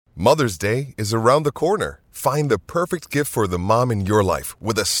Mother's Day is around the corner. Find the perfect gift for the mom in your life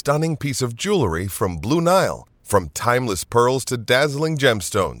with a stunning piece of jewelry from Blue Nile. From timeless pearls to dazzling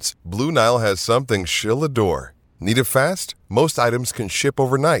gemstones, Blue Nile has something she'll adore. Need it fast? Most items can ship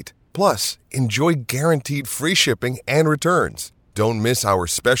overnight. Plus, enjoy guaranteed free shipping and returns. Don't miss our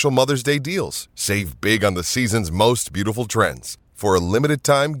special Mother's Day deals. Save big on the season's most beautiful trends. For a limited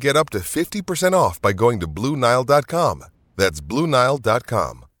time, get up to 50% off by going to BlueNile.com. That's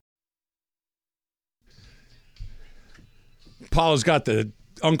BlueNile.com. Paulo's got the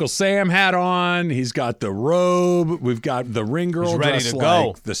Uncle Sam hat on. He's got the robe. We've got the ring girl dressed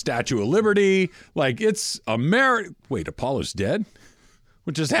like the Statue of Liberty. Like, it's Wait, Apollo's dead?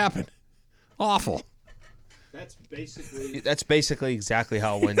 What just happened? Awful. That's basically exactly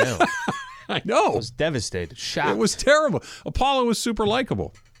how it went down. I know. I was devastated. Shocked. It was terrible. Apollo was super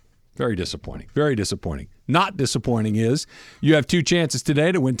likable. Very disappointing. Very disappointing. Not disappointing is you have 2 chances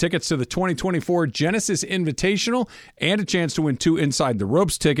today to win tickets to the 2024 Genesis Invitational and a chance to win 2 Inside the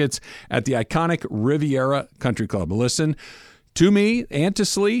Ropes tickets at the iconic Riviera Country Club. Listen to me and to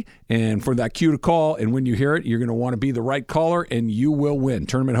Slee, and for that cue to call, and when you hear it, you're going to want to be the right caller, and you will win.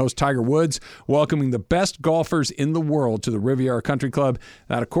 Tournament host Tiger Woods welcoming the best golfers in the world to the Riviera Country Club.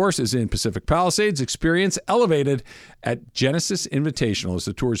 That, of course, is in Pacific Palisades. Experience elevated at Genesis Invitational as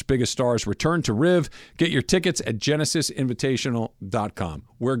the tour's biggest stars return to Riv. Get your tickets at genesisinvitational.com.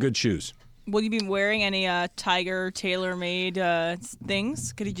 Wear good shoes. Will you be wearing any Tiger tailor-made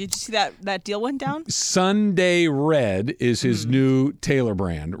things? Did you see that deal went down? Sunday Red is his new tailor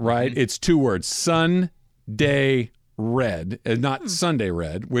brand, right? It's 2 words, Sunday Red, not Sunday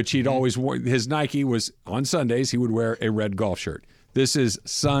Red, which he'd always wore. His Nike was on Sundays, he would wear a red golf shirt. This is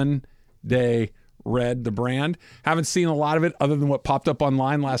Sunday Red, the brand. Haven't seen a lot of it other than what popped up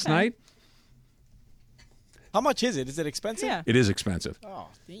online last night. How much is it? Is it expensive? Yeah. It is expensive. Oh,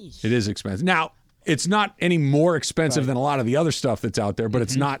 geez. It is expensive. Now, it's not any more expensive than a lot of the other stuff that's out there, but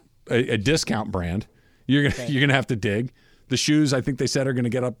it's not a discount brand. You're gonna have to dig. The shoes, I think they said, are going to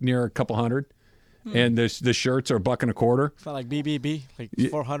get up near a couple hundred, and the shirts are $1.25. It's not like BBB, like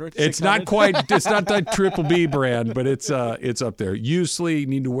 400. It's 600? not quite. It's not that Triple B brand, but it's up there. You, Slee,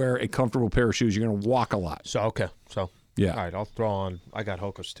 need to wear a comfortable pair of shoes. You're going to walk a lot. So Yeah. All right, I'll throw on. I got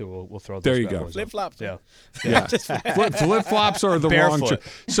Hokas too. We'll throw. There those you bad go. boys Flip on. flops. Yeah. Yeah, flip flops are the Barefoot. wrong choice.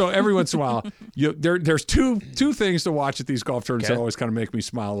 So every once in a while, there's two things to watch at these golf tournaments that always kind of make me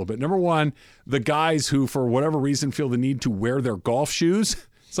smile a little bit. Number one, the guys who, for whatever reason, feel the need to wear their golf shoes.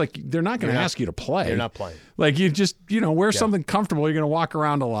 It's like they're not going to ask you to play. They're not playing. Like you just wear something comfortable. You're going to walk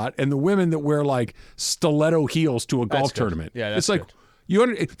around a lot. And the women that wear like stiletto heels to a golf good. tournament. Yeah, that's it's like. good.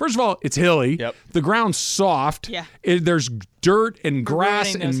 First of all, it's hilly. Yep. The ground's soft. Yeah. There's dirt and grass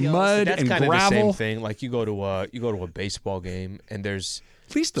ruining those and heels. mud That's and kind gravel. of the same thing. Like you go to a baseball game and there's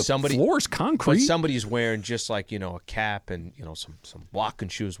At least the floor's concrete. But somebody's wearing just like a cap and some walking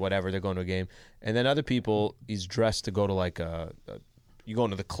shoes, whatever. They're going to a game, and then other people he's dressed to go to like you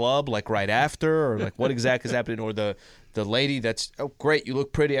going to the club like right after, or like what exactly is happening, or the lady that's great, you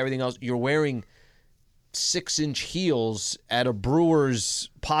look pretty, everything else. You're wearing 6-inch heels at a Brewers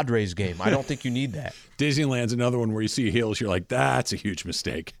Padres game. I don't think you need that. Disneyland's another one where you see heels, you're like, that's a huge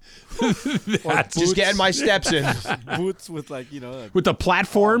mistake. That's just getting my steps in. Boots with With the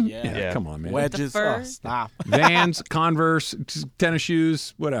platform? Oh, yeah. Come on, man. wedges. The fur. Oh, stop. Vans, Converse, just tennis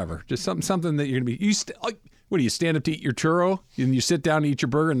shoes, whatever. Just something that you're going to be. What do you stand up to eat your churro and you sit down to eat your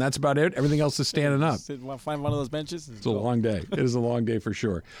burger and that's about it? Everything else is standing up. Find one of those benches. It's a long day. It is a long day for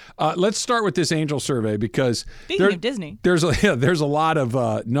sure. Let's start with this Angel survey because Speaking of Disney. there's a lot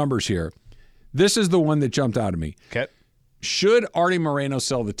of numbers here. This is the one that jumped out at me. Okay. Should Artie Moreno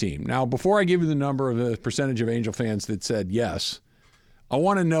sell the team? Now, before I give you the number of the percentage of Angel fans that said yes, I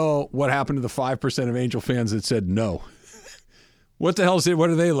want to know what happened to the 5% of Angel fans that said no. What the hell what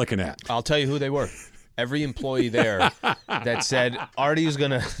are they looking at? I'll tell you who they were. Every employee there that said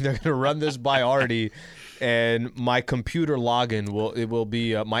they're gonna run this by Artie, and my computer login will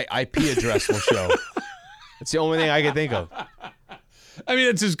be my IP address will show. It's the only thing I can think of. I mean,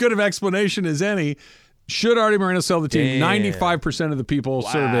 it's as good of explanation as any. Should Artie Moreno sell the team? Damn. 95% of the people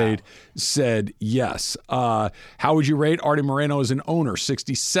surveyed said yes. How would you rate Artie Moreno as an owner?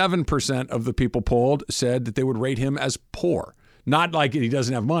 67% of the people polled said that they would rate him as poor. Not like he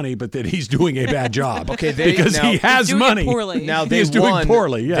doesn't have money, but that he's doing a bad job. Okay, because he has doing it money. poorly. Now He is doing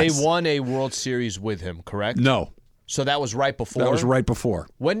poorly, yes. They won a World Series with him, correct? No, So that was right before. that was right before.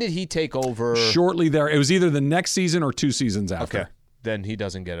 When did he take over? Shortly there. It was either the next season or 2 seasons after. Okay, then he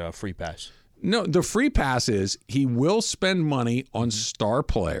doesn't get a free pass. No, the free pass is he will spend money on star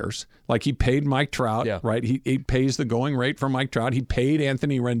players. Like he paid Mike Trout, right? He pays the going rate for Mike Trout. He paid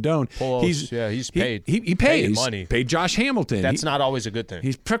Anthony Rendon. He's paid. He pays money. Paid Josh Hamilton. That's not always a good thing.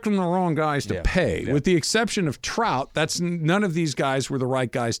 He's picking the wrong guys to pay. Yeah. With the exception of Trout, none of these guys were the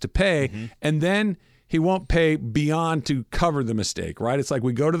right guys to pay. And then he won't pay beyond to cover the mistake, right? It's like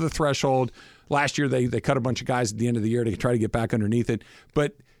we go to the threshold. Last year they cut a bunch of guys at the end of the year to try to get back underneath it.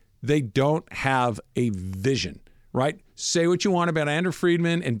 But they don't have a vision, right? Say what you want about Andrew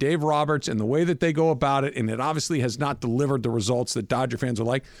Friedman and Dave Roberts and the way that they go about it, and it obviously has not delivered the results that Dodger fans are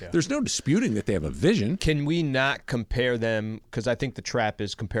like. Yeah. There's no disputing that they have a vision. Can we not compare them? Because I think the trap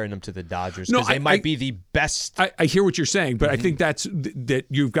is comparing them to the Dodgers. Because they might be the best. I hear what you're saying, but I think that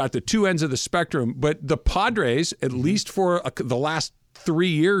you've got the two ends of the spectrum. But the Padres, at least for the last 3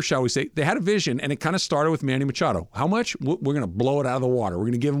 years, shall we say, they had a vision, and it kind of started with Manny Machado. How much? We're going to blow it out of the water. We're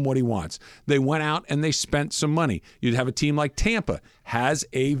going to give him what he wants. They went out and they spent some money. You'd have a team like Tampa has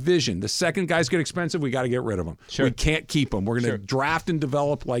a vision. The second guys get expensive, we got to get rid of them. Sure. We can't keep them. We're going to draft and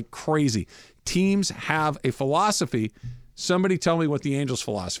develop like crazy. Teams have a philosophy. Somebody tell me what the Angels'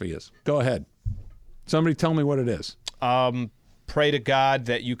 philosophy is. Go ahead. Somebody tell me what it is. Pray to God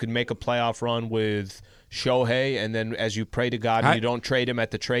that you can make a playoff run with Shohei, and then as you pray to God and you don't trade him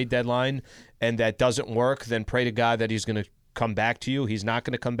at the trade deadline and that doesn't work, then pray to God that he's going to come back to you. He's not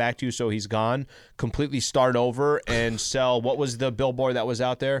going to come back to you, so he's gone. Completely start over and sell. What was the billboard that was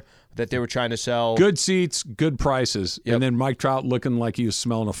out there that they were trying to sell? Good seats, good prices. Yep. And then Mike Trout looking like he was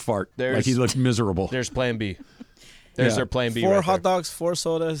smelling a fart. Like he looked miserable. There's plan B. There's their plan B. 4 hot dogs, 4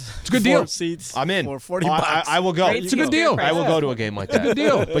 sodas. It's a good deal. 4 seats. I'm in. For $40. I will go. It's a good deal. I will go to a game like that. It's a good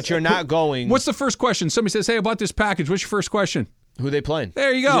deal. But you're not going. What's the first question? Somebody says, hey, I bought this package. What's your first question? Who are they playing?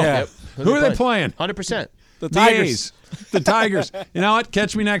 There you go. Yeah. Yep. Who are they playing? 100%. The Tigers. A's. The Tigers. You know what?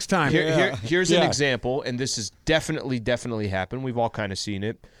 Catch me next time. Here's an example, and this has definitely happened. We've all kind of seen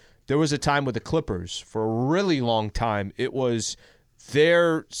it. There was a time with the Clippers for a really long time. It was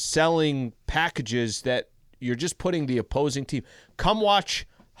they're selling packages that you're just putting the opposing team. Come watch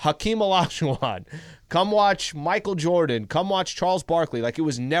Hakeem Olajuwon. Come watch Michael Jordan. Come watch Charles Barkley. Like, it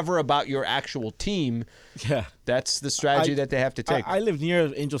was never about your actual team. Yeah. That's the strategy that they have to take. I live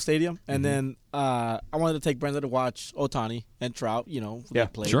near Angel Stadium, and then I wanted to take Brenda to watch Ohtani and Trout, they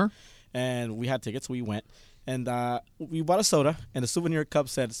played. Sure. And we had tickets, so we went. And we bought a soda, and the souvenir cup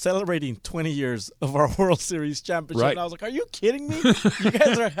said, celebrating 20 years of our World Series championship. Right. And I was like, are you kidding me? You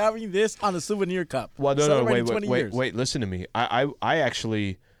guys are having this on a souvenir cup. Well, no, wait, listen to me. I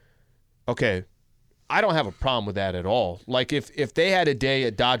actually, okay, I don't have a problem with that at all. Like, if they had a day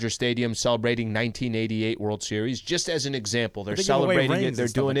at Dodger Stadium celebrating 1988 World Series, just as an example, they're celebrating it, they're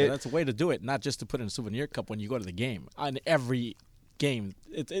doing it. That's a way to do it, not just to put in a souvenir cup when you go to the game. On every game.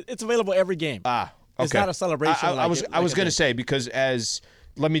 It's available every game. Okay. It's not a celebration. I was going to say, because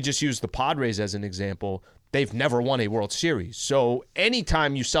let me just use the Padres as an example. They've never won a World Series. So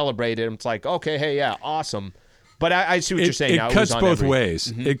anytime you celebrate it, it's like, okay, hey, yeah, awesome. But I see what you're saying. It cuts both ways.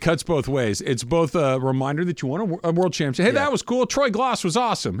 Mm-hmm. It cuts both ways. It's both a reminder that you won a world championship. Hey, that was cool. Troy Glass was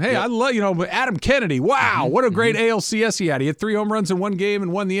awesome. Hey, I love, Adam Kennedy. Wow, what a great ALCS he had. He had 3 home runs in one game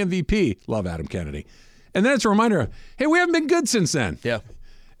and won the MVP. Love Adam Kennedy. And then it's a reminder of, hey, we haven't been good since then. Yeah.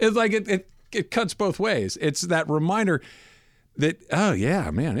 It's like it cuts both ways. It's that reminder that, oh, yeah,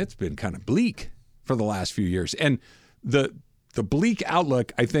 man, it's been kind of bleak for the last few years. And the bleak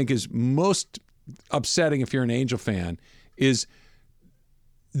outlook, I think, is most upsetting if you're an Angel fan, is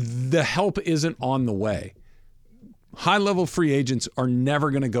the help isn't on the way. High-level free agents are never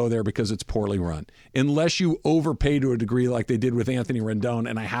going to go there because it's poorly run. Unless you overpay to a degree like they did with Anthony Rendon,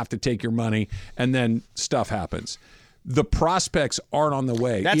 and I have to take your money, and then stuff happens. The prospects aren't on the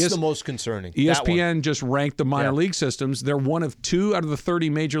way. That's the most concerning. ESPN just ranked the minor league systems. They're one of 2 out of the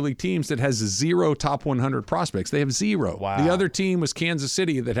 30 major league teams that has 0 top 100 prospects. They have 0. Wow. The other team was Kansas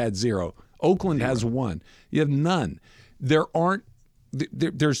City that had 0. Oakland has 1. You have none. There's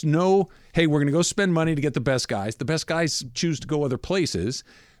no, hey, we're going to go spend money to get the best guys. The best guys choose to go other places.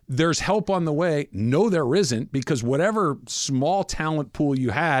 There's help on the way. No, there isn't, because whatever small talent pool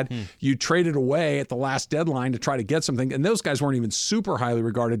you had, you traded away at the last deadline to try to get something. And those guys weren't even super highly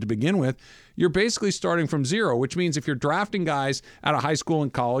regarded to begin with. You're basically starting from 0, which means if you're drafting guys out of high school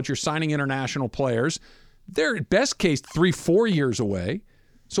and college, you're signing international players. They're at best case 3-4 years away.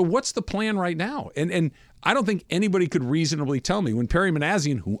 So what's the plan right now? And I don't think anybody could reasonably tell me when Perry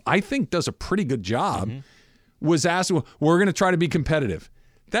Manassian, who I think does a pretty good job, was asked, well, we're going to try to be competitive.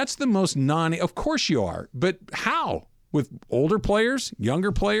 That's the most of course you are, but how? with older players,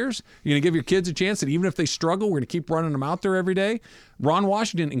 younger players. You're going to give your kids a chance that even if they struggle, we're going to keep running them out there every day. Ron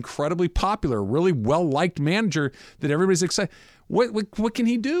Washington, incredibly popular, really well-liked manager that everybody's excited. What can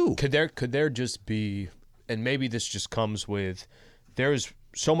he do? Could there just be, and maybe this just comes with, there's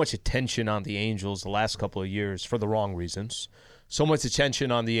so much attention on the Angels the last couple of years for the wrong reasons. So much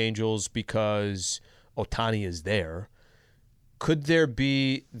attention on the Angels because Ohtani is there. Could there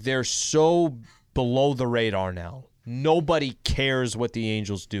be, they're so below the radar now. Nobody cares what the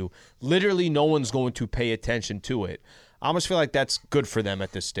Angels do. Literally no one's going to pay attention to it. I almost feel like that's good for them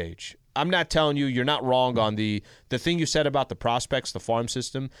at this stage. I'm not telling you, you're not wrong on the thing you said about the prospects, the farm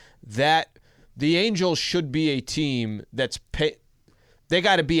system, that the Angels should be a team that's they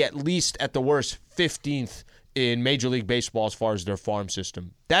got to be at least at the worst 15th in Major League Baseball as far as their farm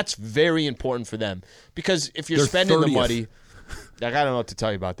system. That's very important for them because if you're They're spending 30th. the money, like, I don't know what to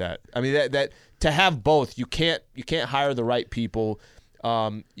tell you about that. I mean, that to have both, you can't hire the right people.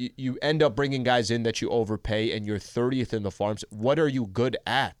 You end up bringing guys in that you overpay, and you're 30th in the farms. What are you good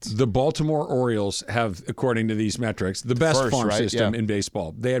at? The Baltimore Orioles have, according to these metrics, the best First, farm right? system Yeah. in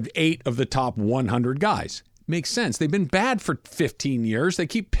baseball. They have 8 of the top 100 guys. Makes sense. They've been bad for 15 years. They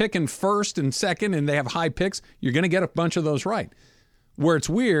keep picking first and second, and they have high picks. You're going to get a bunch of those right. Where it's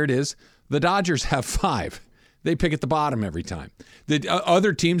weird is the Dodgers have 5. They pick at the bottom every time. The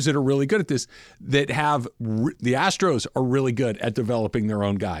other teams that are really good at this, that have the Astros are really good at developing their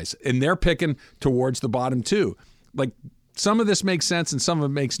own guys, and they're picking towards the bottom too. Like, some of this makes sense and some of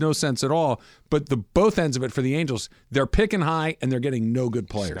it makes no sense at all. But the both ends of it for the Angels, they're picking high and they're getting no good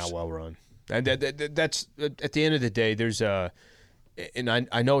players. It's not well run. And that's at the end of the day. There's and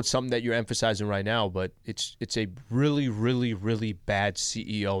I know it's something that you're emphasizing right now, but it's a really, really, really bad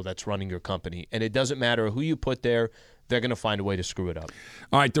CEO that's running your company, and it doesn't matter who you put there; they're going to find a way to screw it up.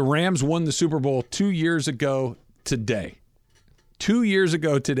 All right, the Rams won the Super Bowl 2 years ago today. 2 years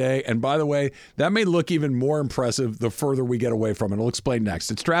ago today, and by the way, that may look even more impressive the further we get away from it. I'll explain next.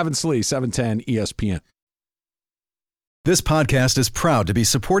 It's Travis Lee, 710 ESPN. This podcast is proud to be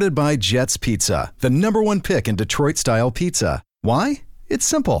supported by Jets Pizza, the #1 pick in Detroit-style pizza. Why? It's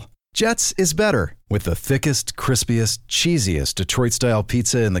simple. Jets is better. With the thickest, crispiest, cheesiest Detroit-style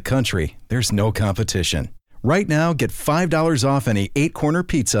pizza in the country, there's no competition. Right now, get $5 off any 8-corner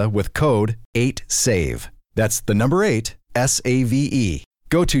pizza with code 8SAVE. That's the number 8, SAVE.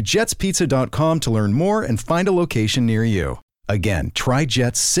 Go to jetspizza.com to learn more and find a location near you. Again, try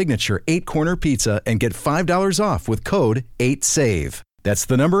Jet's signature 8-corner pizza and get $5 off with code 8SAVE. That's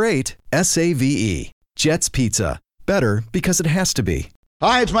the number 8, SAVE. Jet's Pizza. Better because it has to be.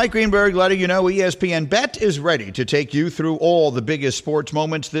 Hi, it's Mike Greenberg letting you know ESPN Bet is ready to take you through all the biggest sports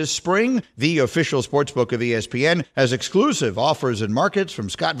moments this spring. The official sportsbook of ESPN has exclusive offers and markets from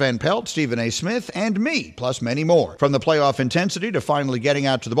Scott Van Pelt, Stephen A. Smith, and me, plus many more. From the playoff intensity to finally getting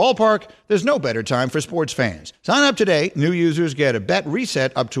out to the ballpark, there's no better time for sports fans. Sign up today. New users get a bet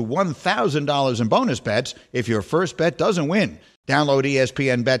reset up to $1,000 in bonus bets if your first bet doesn't win. Download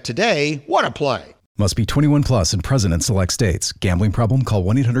ESPN Bet today. What a play. Must be 21 plus and present in select states. Gambling problem? Call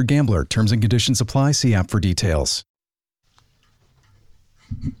 1-800-GAMBLER. Terms and conditions apply. See app for details.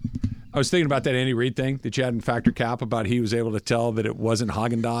 I was thinking about that Andy Reid thing that you had in Factor Cap about he was able to tell that it wasn't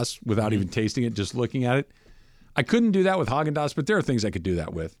Haagen-Dazs without even tasting it, just looking at it. I couldn't do that with Haagen-Dazs, but there are things I could do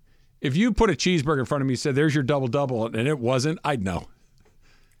that with. If you put a cheeseburger in front of me and said, there's your double-double, and it wasn't, I'd know.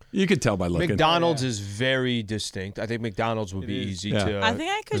 You could tell by looking. McDonald's is very distinct. I think McDonald's would be easy to I think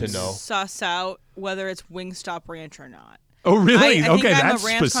I could to know. suss out whether it's Wingstop Ranch or not. Oh, really? I Okay, think I'm that's a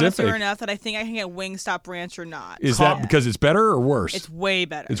Ranch connoisseur specific. enough that I think I can get Wingstop Ranch or not. Is that because it's better or worse? It's way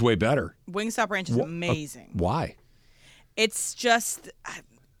better. It's way better. Wingstop Ranch is amazing. Why? It's just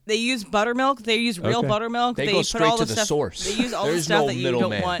they use buttermilk. They use real Okay. buttermilk. They go put straight all to the the stuff, source. They use all the There's stuff no that you don't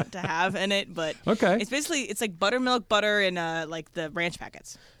middleman. want to have in it, but Okay. it's like buttermilk, butter, and like the ranch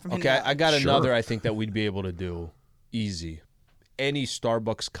packets. From Okay, Hidden I got Sure. another I think that we'd be able to do easy. Any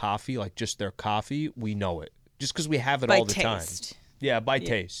Starbucks coffee, like just their coffee, we know it. Just because we have it By all the time. taste. Yeah, by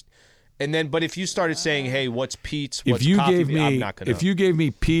taste. And then, but if you started saying, "Hey, what's Pete's? What's If you coffee gave bean?" I'm me, not gonna. if you gave me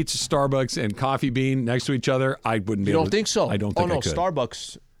Pete's, Starbucks, and Coffee Bean next to each other, I wouldn't be You able don't to. think so? I don't think Oh no, I could.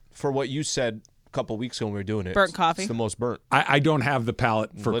 Starbucks. For what you said a couple weeks ago when we were doing it, Burnt coffee? It's the most burnt. I don't have the palate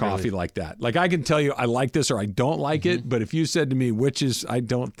for Literally. coffee like that. Like I can tell you I like this or I don't like it, but if you said to me which is, I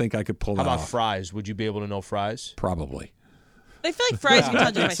don't think I could pull How that about off. fries? Would you be able to know fries? Probably. I feel like fries you can tell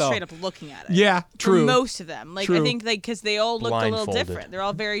just by think so. straight up looking at it. Yeah, true. For most of them, like True. I think because they all look a little Blindfolded. different. They're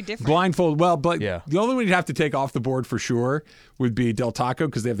all very different. Blindfold. Well, but Yeah. the only one you'd have to take off the board for sure would be Del Taco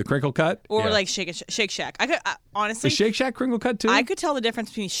because they have the crinkle cut. Or Yeah. like Shake Shack. I could honestly, Is Shake Shack crinkle cut too? I could tell the difference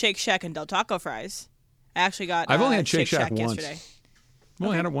between Shake Shack and Del Taco fries. I actually got. I've only had Shake Shack once. yesterday. I've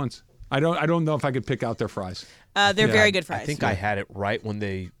only had it once. I don't know if I could pick out their fries. They're very good fries. I think I had it right when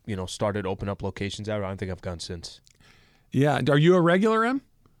they started opening up locations out. I don't think I've gone since. Yeah. Are you a regular, Em?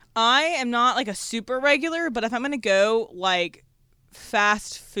 I am not like a super regular, but if I'm gonna go like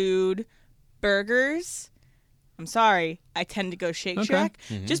fast food burgers, I'm sorry, I tend to go Shake Shack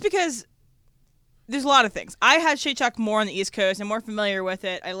just because there's a lot of things. I had Shake Shack more on the East Coast. I'm more familiar with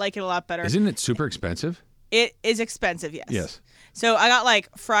it. I like it a lot better. Isn't it super expensive? It is expensive, yes. Yes. So I got like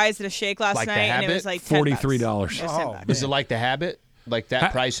fries at a Shake last Like the night, and it Habit? was like $10. $43. It was $10. Is it like the Habit? Like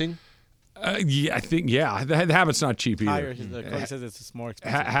that pricing? Yeah, I think, the Habit's not cheap either. Higher. The Cody says it's more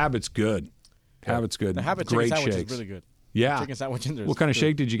expensive. Habit's good. Habit's good. The Habit Great chicken sandwich shakes. is really good. Yeah. Chicken sandwich in there. What kind of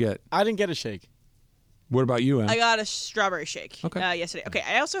shake did you get? I didn't get a shake. What about you, Em? I got a strawberry shake yesterday. Okay,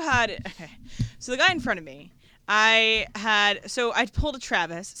 I also had. Okay, so the guy in front of me, I pulled a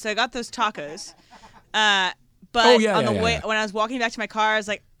Travis, so I got those tacos. But on the way, when I was walking back to my car, I was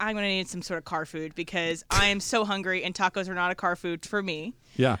like, I'm going to need some sort of car food because I am so hungry, and tacos are not a car food for me.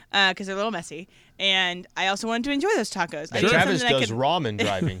 Yeah. Because they're a little messy. And I also wanted to enjoy those tacos. I needed Travis something does ramen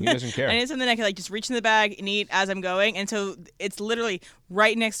driving. He doesn't care. I needed something I could like just reach in the bag and eat as I'm going. And so it's literally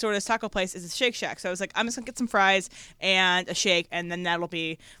right next door to this taco place is a Shake Shack. So I was like, I'm just going to get some fries and a shake, and then that'll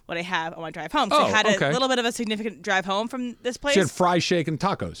be what I have on my drive home. So I had a little bit of a significant drive home from this place. She had fry, shake, and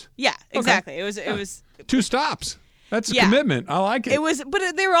tacos. Yeah, exactly. It was 2 stops. That's a commitment. I like it. It was,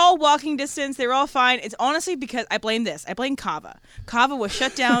 but they were all walking distance. They were all fine. It's honestly because I blame this. I blame Kava. Kava was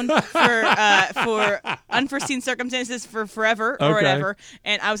shut down for unforeseen circumstances for forever or whatever.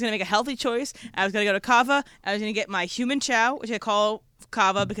 And I was gonna make a healthy choice. I was gonna go to Kava. I was gonna get my human chow, which I call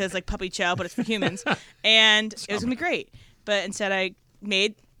Kava because it's like puppy chow, but it's for humans. And it was gonna be great. But instead, I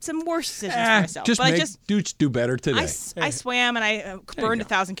made some worse decisions for myself. Just do better today. I swam and I burned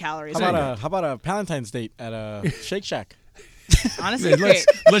 1,000 calories. How about a Valentine's date at a Shake Shack? Honestly, great.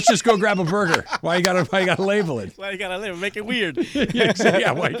 Let's just go grab a burger. Why you gotta label it? Why you gotta make it weird? Why you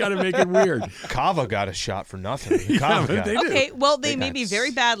gotta make it weird? Kava got a shot for nothing. They do. Okay, well they made me very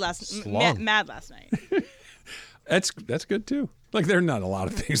bad mad last night. That's good too. Like, there are not a lot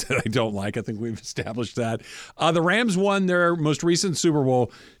of things that I don't like. I think we've established that. The Rams won their most recent Super Bowl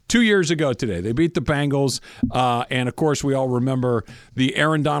 2 years ago today. They beat the Bengals. And, of course, we all remember the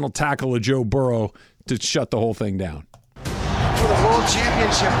Aaron Donald tackle of Joe Burrow to shut the whole thing down. For the world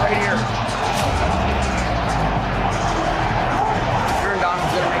championship right here. Aaron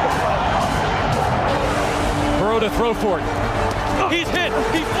Donald's going to make a play. Burrow to throw for it. He's hit.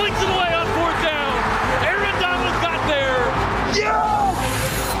 He flings it away on 4th down. Aaron Donald got there. Yes!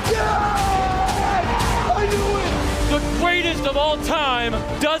 Yes! I knew it! The greatest of all time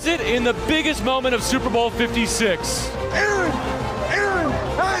does it in the biggest moment of Super Bowl 56. Aaron!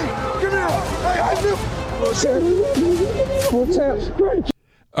 Hey, come here! Hey, I knew.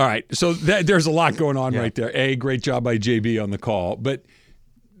 All right, so there's a lot going on right there. Great job by JB on the call. But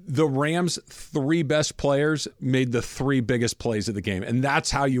the Rams' 3 best players made the 3 biggest plays of the game. And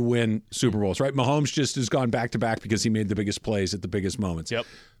that's how you win Super Bowls, right? Mahomes just has gone back-to-back because he made the biggest plays at the biggest moments. Yep.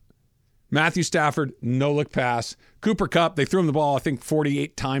 Matthew Stafford, no-look pass. Cooper Kupp, they threw him the ball, I think,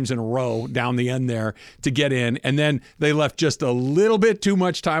 48 times in a row down the end there to get in. And then they left just a little bit too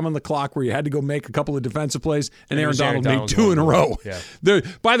much time on the clock where you had to go make a couple of defensive plays, and Aaron Donald made 2 in a row. Yeah.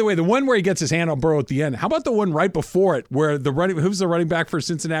 By the way, the one where he gets his hand on Burrow at the end, how about the one right before it where who's the running back for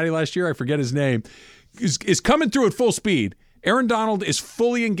Cincinnati last year? I forget his name. Is coming through at full speed. Aaron Donald is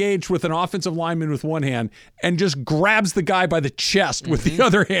fully engaged with an offensive lineman with one hand and just grabs the guy by the chest with the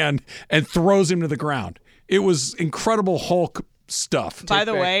other hand and throws him to the ground. It was incredible Hulk stuff. By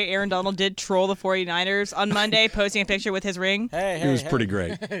the way, Aaron Donald did troll the 49ers on Monday, posting a picture with his ring. It was pretty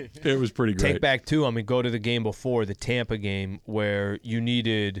great. It was pretty great. Take back, too, go to the game before, the Tampa game, where you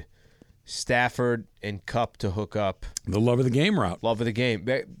needed Stafford and Kupp to hook up. The love of the game route. Love of the game.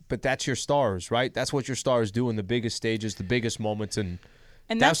 But that's your stars, right? That's what your stars do in the biggest stages, the biggest moments. And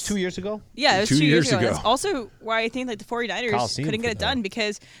that was 2 years ago? Yeah, it was 2 years ago. ago. That's also why I think the 49ers Coliseum couldn't get it done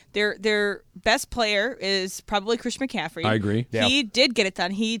because their best player is probably Christian McCaffrey. I agree. He did get it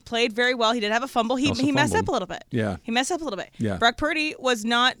done. He played very well. He did have a fumble. He messed up a little bit. Yeah. He messed up a little bit. Yeah. Brock Purdy was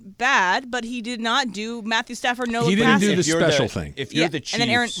not bad, but he did not do Matthew Stafford He didn't do the special thing. If you're the Chiefs. And then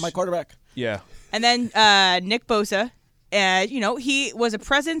Aaron, My quarterback. Yeah. And then Nick Bosa, he was a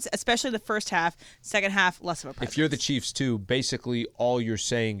presence, especially the first half. Second half, less of a presence. If you're the Chiefs, too, basically all you're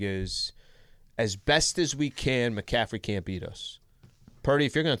saying is, as best as we can, McCaffrey can't beat us. Purdy,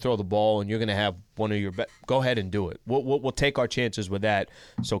 if you're going to throw the ball and you're going to have one of your go ahead and do it. We'll take our chances with that.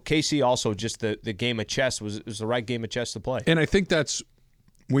 So KC also just the game of chess was the right game of chess to play. And I think that's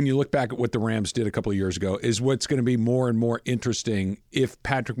when you look back at what the Rams did a couple of years ago, is what's going to be more and more interesting if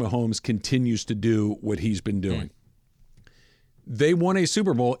Patrick Mahomes continues to do what he's been doing. They won a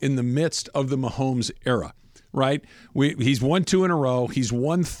Super Bowl in the midst of the Mahomes era, right? He's won 2 in a row. He's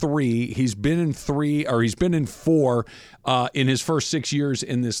won 3. He's been in 4 in his first 6 years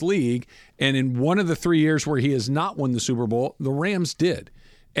in this league. And in one of the 3 years where he has not won the Super Bowl, the Rams did.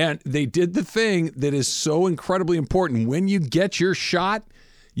 And they did the thing that is so incredibly important. When you get your shot,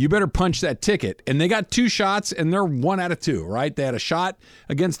 you better punch that ticket. And they got 2 shots, and they're 1 out of 2, right? They had a shot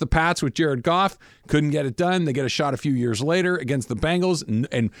against the Pats with Jared Goff, couldn't get it done. They get a shot a few years later against the Bengals.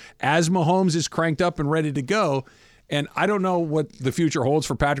 And as Mahomes is cranked up and ready to go, and I don't know what the future holds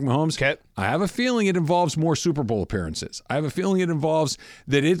for Patrick Mahomes. Okay. I have a feeling it involves more Super Bowl appearances. I have a feeling it involves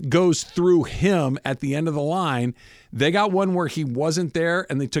that it goes through him at the end of the line. They got one where he wasn't there,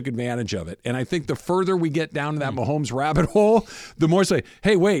 and they took advantage of it. And I think the further we get down to that Mahomes rabbit hole, the more say,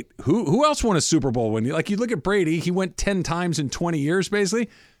 hey, wait, who else won a Super Bowl? When you look at Brady, he went 10 times in 20 years, basically.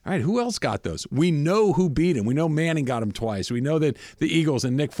 All right, who else got those? We know who beat him. We know Manning got him twice. We know that the Eagles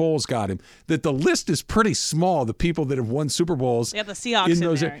and Nick Foles got him. That the list is pretty small, the people that have won Super Bowls. You have the Seahawks in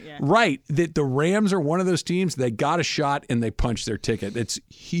there. Yeah. Right. That the Rams are one of those teams, they got a shot and they punched their ticket. It's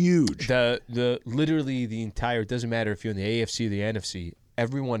huge. Literally the entire, it doesn't matter if you're in the AFC or the NFC,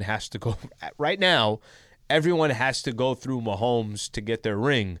 everyone has to go, right now, everyone has to go through Mahomes to get their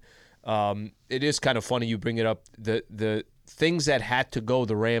ring. It is kind of funny you bring it up. The things that had to go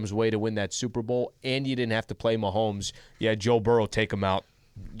the Rams' way to win that Super Bowl, and you didn't have to play Mahomes. Yeah, Joe Burrow take him out.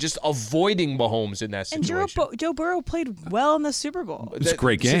 Just avoiding Mahomes in that situation. And Joe Burrow played well in the Super Bowl. It's a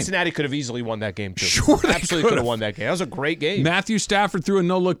great game. Cincinnati could have easily won that game, too. Sure, they absolutely could have won that game. That was a great game. Matthew Stafford threw a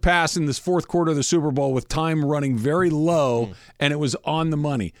no-look pass in this fourth quarter of the Super Bowl with time running very low, and it was on the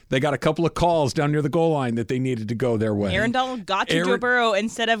money. They got a couple of calls down near the goal line that they needed to go their way. Aaron Donald got to Joe Burrow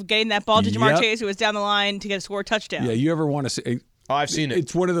instead of getting that ball to Jamar Chase, who was down the line to get a score touchdown. Yeah, you ever want to see? Oh, I've seen it.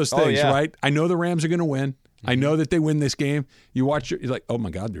 It's one of those things, right? I know the Rams are going to win. I know that they win this game. You watch, you're like, oh my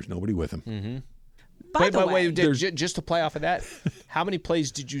God, there's nobody with him. Mm-hmm. By the way, just to play off of that, how many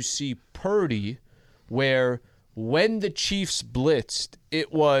plays did you see Purdy where when the Chiefs blitzed,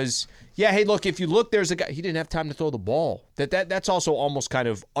 it was, hey, look, if you look, there's a guy, he didn't have time to throw the ball. That's also almost kind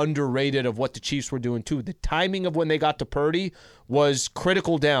of underrated of what the Chiefs were doing too. The timing of when they got to Purdy was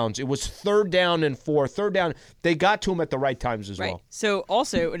critical downs. It was 3rd down and 4. 3rd down, they got to him at the right times as well. So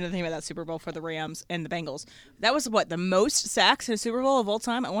also, another thing about that Super Bowl for the Rams and the Bengals, that was the most sacks in a Super Bowl of all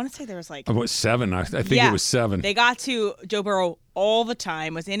time? I want to say there was About 7. I think it was 7. They got to Joe Burrow all the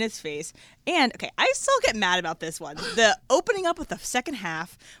time, was in his face. And, okay, I still get mad about this one. The opening up with the second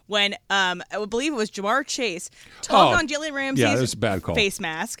half when I would believe it was Jamar Chase tugged on Jalen Ramsey's face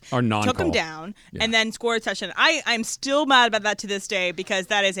mask, or non-call. Took him down, and then scored a touchdown. I'm still mad about that to this day because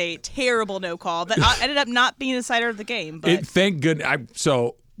that is a terrible no call that ended up not being the decider of the game. But thank goodness.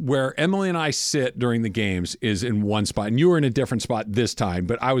 Where Emily and I sit during the games is in one spot, and you were in a different spot this time,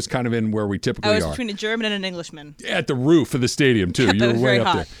 but I was kind of in where we typically are. I was between a German and an Englishman. At the roof of the stadium, too. You were way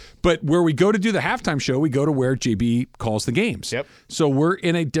up there. But where we go to do the halftime show, we go to where JB calls the games. Yep. So we're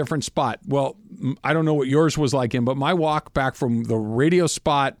in a different spot. Well, I don't know what yours was like, but my walk back from the radio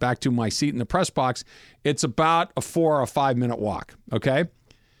spot back to my seat in the press box, it's about a 4 or 5 minute walk, okay?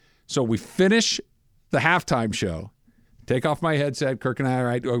 So we finish the halftime show. Take off my headset. Kirk and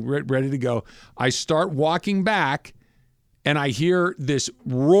I are ready to go. I start walking back, and I hear this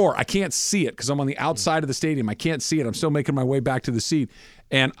roar. I can't see it because I'm on the outside of the stadium. I can't see it. I'm still making my way back to the seat.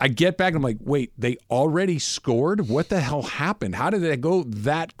 And I get back, and I'm like, wait, they already scored? What the hell happened? How did it go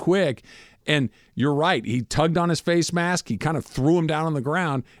that quick? And you're right. He tugged on his face mask. He kind of threw him down on the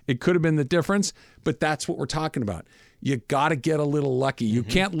ground. It could have been the difference, but that's what we're talking about. You got to get a little lucky. You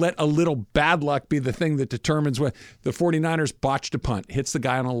can't let a little bad luck be the thing that determines when the 49ers botched a punt, hits the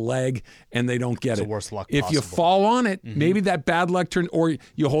guy on a leg, and they don't get it. It's the worst luck If possible. you fall on it, maybe that bad luck turns, or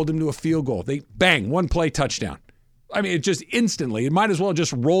you hold him to a field goal. They bang, one play touchdown. I mean, it just instantly. It might as well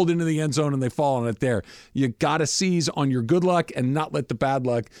just rolled into the end zone and they fall on it there. You got to seize on your good luck and not let the bad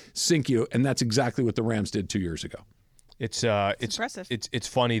luck sink you, and that's exactly what the Rams did 2 years ago. It's impressive. It's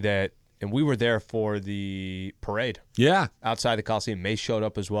funny that. And we were there for the parade. Yeah. Outside the Coliseum. May showed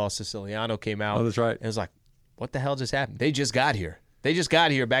up as well. Siciliano came out. Oh, that's right. And it was like, what the hell just happened? They just got here. They just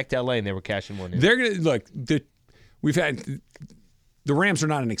got here back to L.A. and they were cashing one in. They're going to, look, we've had, the Rams are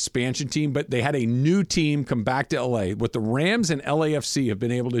not an expansion team, but they had a new team come back to L.A. What the Rams and LAFC have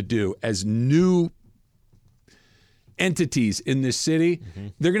been able to do as new entities in this city,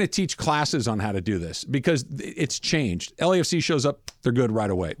 they're going to teach classes on how to do this because it's changed. LAFC shows up, they're good right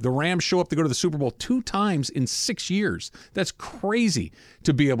away. The Rams show up, they go to the Super Bowl 2 times in 6 years. That's crazy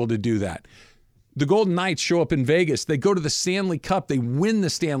to be able to do that. The Golden Knights show up in Vegas. They go to the Stanley Cup. They win the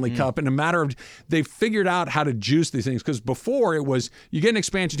Stanley Cup in a matter of, they figured out how to juice these things because before it was, you get an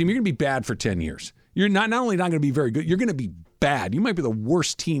expansion team, you're going to be bad for 10 years. You're not only not going to be very good, you're going to be bad. You might be the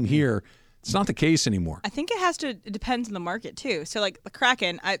worst team here. It's not the case anymore. I think it depends on the market too. So like the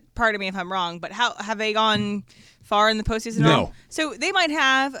Kraken, pardon me if I'm wrong, but how have they gone far in the postseason? No. So they might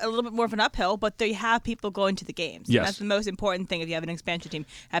have a little bit more of an uphill, but they have people going to the games. Yes. That's the most important thing if you have an expansion team,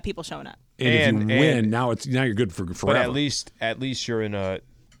 have people showing up. And if you win, now you're good for forever. But at least you're in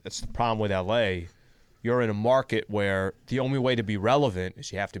that's the problem with LA. You're in a market where the only way to be relevant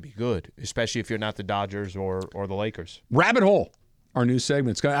is you have to be good, especially if you're not the Dodgers or the Lakers. Rabbit Hole, our new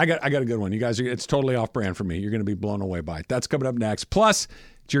segment. I got a good one. You guys, it's totally off brand for me. You're going to be blown away by it. That's coming up next. Plus,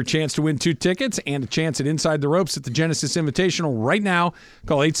 it's your chance to win 2 tickets and a chance at Inside the Ropes at the Genesis Invitational right now.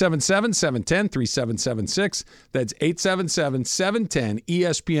 Call 877-710-3776. That's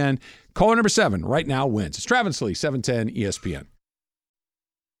 877-710-ESPN. Caller number 7 right now wins. It's Travis Lee, 710 ESPN.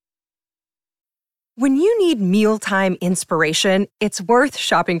 When you need mealtime inspiration, it's worth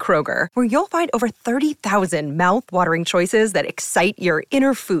shopping Kroger, where you'll find over 30,000 mouth-watering choices that excite your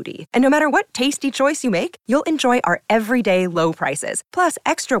inner foodie. And no matter what tasty choice you make, you'll enjoy our everyday low prices, plus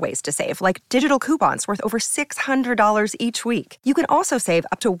extra ways to save, like digital coupons worth over $600 each week. You can also save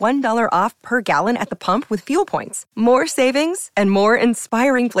up to $1 off per gallon at the pump with fuel points. More savings and more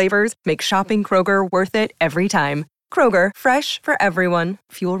inspiring flavors make shopping Kroger worth it every time. Kroger, fresh for everyone.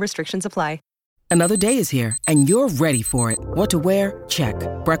 Fuel restrictions apply. Another day is here, and you're ready for it. What to wear? Check.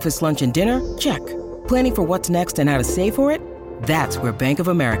 Breakfast, lunch, and dinner? Check. Planning for what's next and how to save for it? That's where Bank of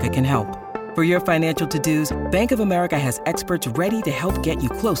America can help. For your financial to-dos, Bank of America has experts ready to help get you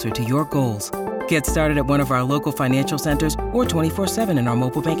closer to your goals. Get started at one of our local financial centers or 24/7 in our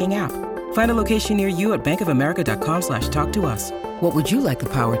mobile banking app. Find a location near you at bankofamerica.com/talktous. What would you like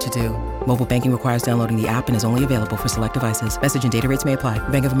the power to do? Mobile banking requires downloading the app and is only available for select devices. Message and data rates may apply.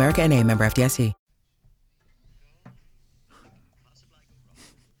 Bank of America NA, member FDIC.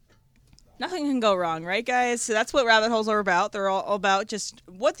 Nothing can go wrong, right, guys? So that's what rabbit holes are about. They're all about just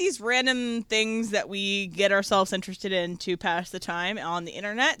what these random things that we get ourselves interested in to pass the time on the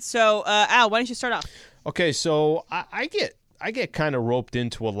internet. So, Al, why don't you start off? Okay, so I get kind of roped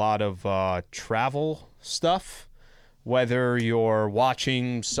into a lot of travel stuff. Whether you're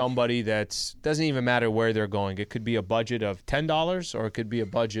watching somebody that doesn't even matter where they're going. It could be a budget of $10 or it could be a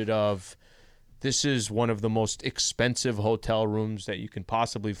budget of this is one of the most expensive hotel rooms that you can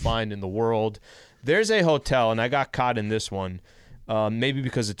possibly find in the world. There's a hotel, and I got caught in this one, maybe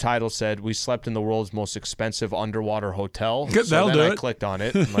because the title said we slept in the world's most expensive underwater hotel. So then I clicked on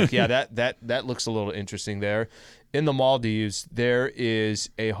it. I'm like, yeah, that looks a little interesting there. In the Maldives, there is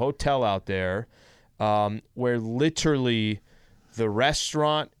a hotel out there where literally the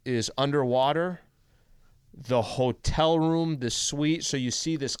restaurant is underwater, the hotel room, the suite. So you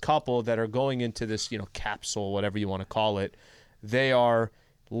see this couple that are going into this, capsule, whatever you want to call it. They are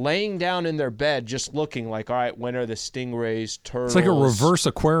laying down in their bed, just looking like, all right, when are the stingrays, turtles? It's like a reverse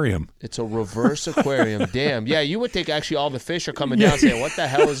aquarium. It's a reverse aquarium. Damn. Yeah, you would think actually all the fish are coming down saying, what the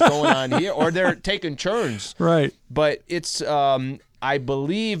hell is going on here? Or they're taking turns. Right. But it's, I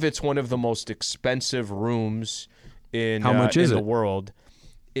believe it's one of the most expensive rooms in the world.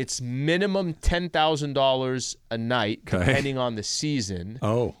 It's minimum $10,000 a night, depending on the season.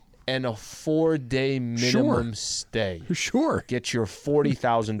 Oh. And a 4-day minimum stay. Sure. Get your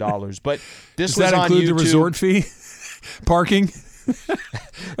 $40,000. But this Does was that on include YouTube. the resort fee? Parking?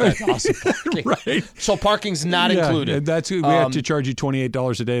 That's awesome. Parking. Right. So parking's not included. We have to charge you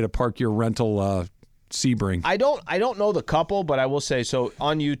 $28 a day to park your rental Sebring. I don't know the couple, but I will say, so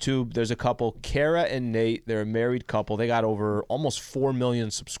on YouTube, there's a couple, Kara and Nate. They're a married couple. They got over almost 4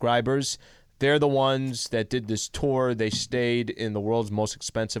 million subscribers. They're the ones that did this tour. They stayed in the world's most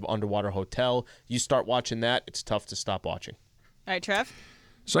expensive underwater hotel. You start watching that, it's tough to stop watching. All right, Trev?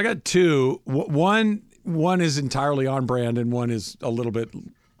 So I got 2. One is entirely on brand, and one is a little bit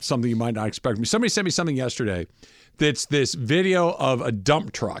something you might not expect. Somebody sent me something yesterday that's this video of a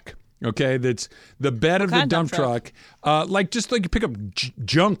dump truck. Okay, that's the bed of the dump truck, like you pick up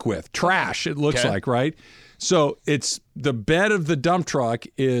junk with, trash, it looks like, right? So it's the bed of the dump truck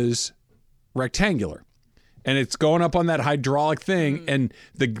is rectangular, and it's going up on that hydraulic thing, and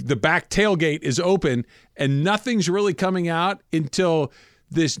the back tailgate is open, and nothing's really coming out until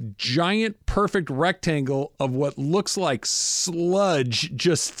this giant perfect rectangle of what looks like sludge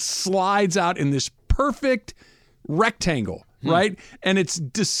just slides out in this perfect rectangle, right? And it's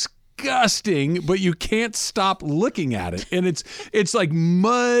disgusting, but you can't stop looking at it. And it's like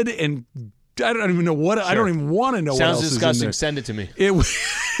mud and I don't even know what. Sure. I don't even want to know. Sounds what else disgusting. Is in there. Send it to me. It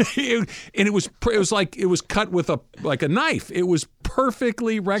was like it was cut with a knife. It was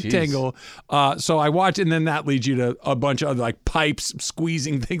perfectly rectangle. So I watched, and then that leads you to a bunch of other like pipes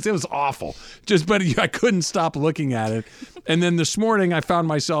squeezing things. It was awful. But I couldn't stop looking at it. And then this morning I found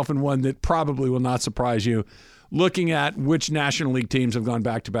myself in one that probably will not surprise you. Looking at which National League teams have gone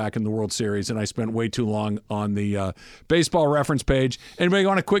back-to-back in the World Series, and I spent way too long on the baseball reference page. Anybody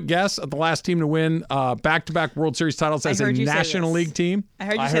want a quick guess at the last team to win back-to-back World Series titles as a National League team? I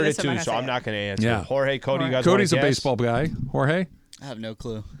heard you say this it too, so I'm not going to answer. Yeah. Jorge, Cody, you guys Cody's a want to guess? baseball guy. Jorge? I have no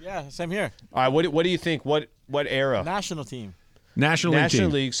clue. Yeah, same here. All right, what do you think? What era? National team. National League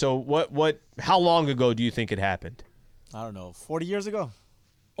team. League. So how long ago do you think it happened? I don't know, 40 years ago?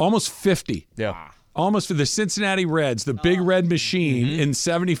 Almost 50. Yeah. Almost for the Cincinnati Reds, the big red machine in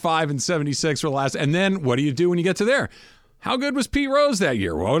 75 and 76 were last. And then what do you do when you get to there? How good was Pete Rose that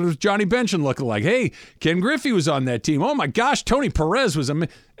year? What was Johnny Bench looking like? Hey, Ken Griffey was on that team. Oh, my gosh, Tony Perez was and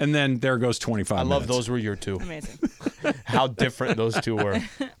then there goes 25 I minutes. love those were your two. Amazing. How different those two were.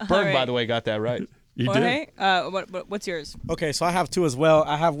 Berg, by the way, got that right. You Jorge, did. What's yours? Okay, so I have two as well.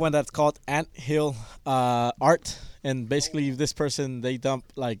 I have one that's called Ant Hill Art. And basically this person, they dump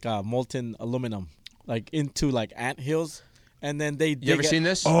like molten aluminum like into like ant hills, and then they dig You ever seen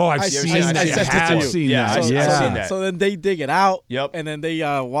this? Oh, I've seen that. I sent it to you. Seen Yeah, that. I've seen that. So then they dig it out, Yep. and then they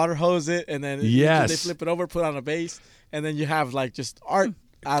water hose it, and then they flip it over, put it on a base, and then you have like just art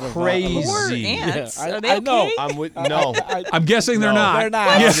out of Crazy. Poor ants. Yeah, Are they okay? I know. I'm guessing they're not. They're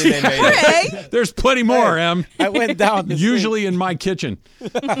not. Yeah. There's plenty more, Em. I went down. Usually in my kitchen.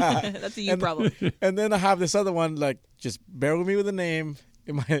 That's a you problem. And then I have this other one, like, just bear with me with the name.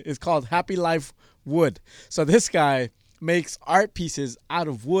 It's called Happy Life Wood. So this guy makes art pieces out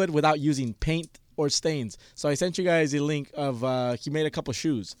of wood without using paint or stains. So I sent you guys a link of he made a couple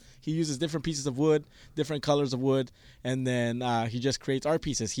shoes. He uses different pieces of wood, different colors of wood, and then he just creates art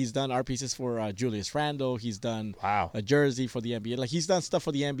pieces. He's done art pieces for Julius Randle. He's done a jersey for the NBA. Like, he's done stuff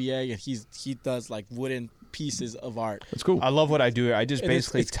for the NBA, and he does like wooden pieces of art. That's cool. I love what I do. I just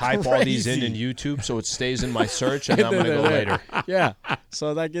basically type all these in YouTube so it stays in my search, and I'm going to go later. Yeah.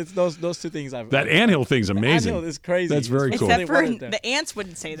 So that gets those two things. That anthill thing's amazing. Anthill is crazy. That's very cool. Except for the ants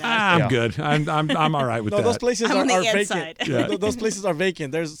wouldn't say that. I'm good. I'm all right with that. Those places I'm on are the ant vacant. side. Yeah. Those places are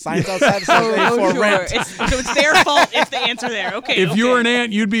vacant. There's signs outside that say for sure. rent. So it's their fault if the ants are there. Okay. If you were an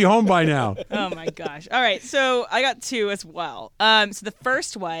ant, you'd be home by now. Oh my gosh. All right. So I got two as well. So the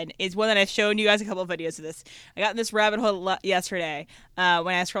first one is one that I've shown you guys a couple of videos of this. I got in this rabbit hole yesterday when I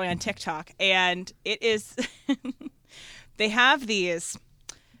was scrolling on TikTok, and it is they have these.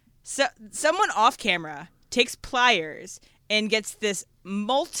 So someone off camera takes pliers and gets this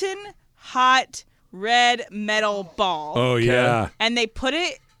molten hot red metal ball. Oh yeah. And they put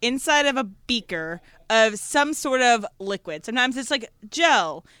it inside of a beaker of some sort of liquid. Sometimes it's like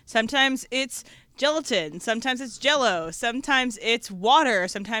gel. Sometimes it's gelatin. Sometimes it's Jell-O. Sometimes it's water.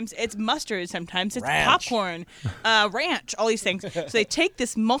 Sometimes it's mustard. Sometimes it's popcorn, ranch, all these things. So they take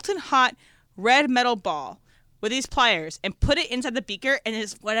this molten hot red metal ball with these pliers and put it inside the beaker, and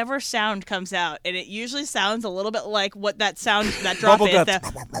it's whatever sound comes out. And it usually sounds a little bit like what that sound, that drop is.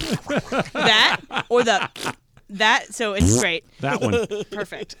 That or that, so it's great. That one.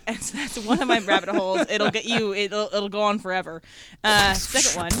 Perfect. And so that's one of my rabbit holes. It'll get you, it'll go on forever.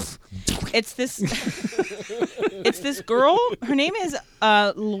 Second one, it's this girl. Her name is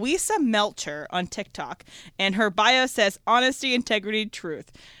Louisa Melcher on TikTok, and her bio says honesty, integrity,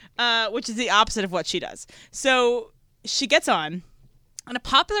 truth, which is the opposite of what she does. So she gets on, and a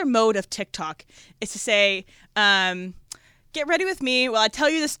popular mode of TikTok is to say, get ready with me while I tell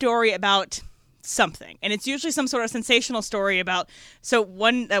you the story about something, and it's usually some sort of sensational story about. So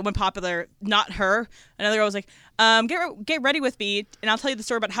one that went popular, not her. Another girl was like, "Get ready with me, and I'll tell you the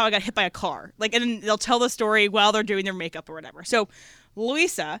story about how I got hit by a car." Like, and then they'll tell the story while they're doing their makeup or whatever. So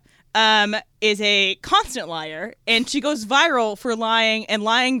Louisa is a constant liar, and she goes viral for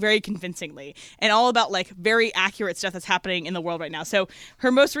lying very convincingly, and all about like very accurate stuff that's happening in the world right now. So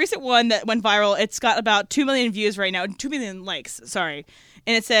her most recent one that went viral, it's got about 2 million views right now, 2 million likes. Sorry.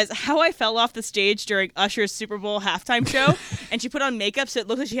 And it says, how I fell off the stage during Usher's Super Bowl halftime show. And she put on makeup so it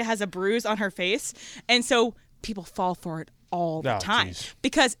looks like she has a bruise on her face. And so people fall for it all the time.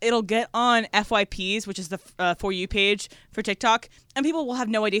 Because it'll get on FYPs, which is the For You page for TikTok, and people will have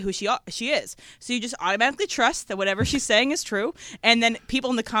no idea who she is. So you just automatically trust that whatever she's saying is true. And then people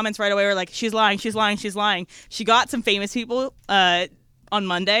in the comments right away are like, she's lying, she's lying, she's lying. She got some famous people on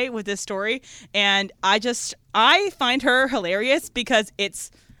Monday with this story, and I find her hilarious because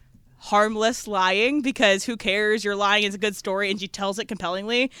it's harmless lying, because who cares? You're lying is a good story, and she tells it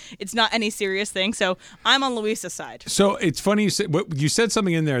compellingly. It's not any serious thing. So I'm on Luisa's side. So it's funny you said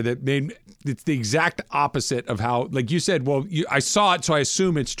something in there that made it's the exact opposite of how, like you said, well, I saw it, so I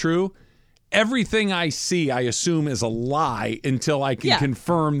assume it's true. Everything I see, I assume is a lie until I can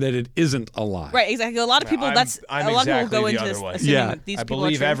confirm that it isn't a lie. Right, exactly. A lot of people, I'm a lot exactly of people go the into other this way. assuming these I people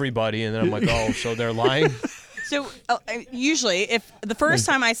believe are true. everybody, and then I'm like, oh, so they're lying? So usually, if the first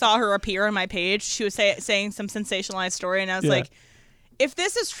time I saw her appear on my page, she was saying some sensationalized story, and I was like, if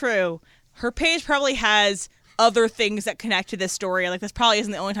this is true, her page probably has other things that connect to this story. Like, this probably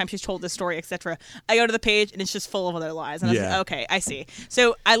isn't the only time she's told this story, etc. I go to the page, and it's just full of other lies. And I was like, okay, I see.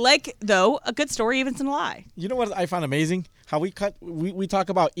 So I like, though, a good story even if it's a lie. You know what I found amazing? How we talk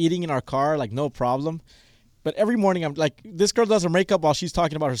about eating in our car, like, no problem. But every morning, I'm like, this girl does her makeup while she's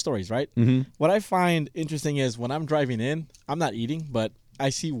talking about her stories, right? Mm-hmm. What I find interesting is when I'm driving in, I'm not eating, but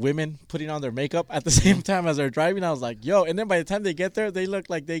I see women putting on their makeup at the same time as they're driving. I was like, yo. And then by the time they get there, they look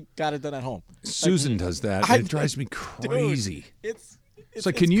like they got it done at home. Susan does that. It drives me crazy. Dude, it's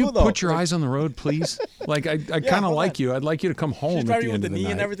like, can you cool, put your eyes on the road, please? Like, I kind of like you. I'd like you to come home she's at the end with of the the knee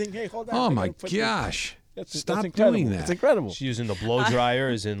night. and everything. Hey, hold on. Oh, my gosh. Stop doing that. It's incredible. She's using the blow dryer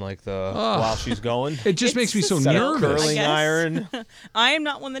as in like the while she's going. It just makes me so nervous. Curling iron. I am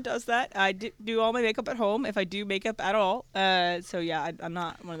not one that does that. I do all my makeup at home if I do makeup at all. So yeah, I'm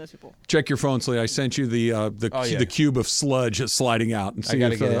not one of those people. Check your phone, Slee. I sent you the cube of sludge sliding out, and see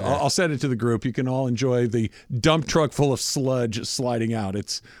if I'll send it to the group. You can all enjoy the dump truck full of sludge sliding out.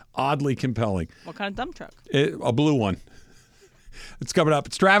 It's oddly compelling. What kind of dump truck? A blue one. It's coming up.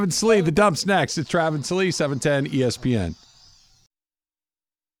 It's Trav and Slee. The dump's next. It's Trav and Slee, 710 ESPN.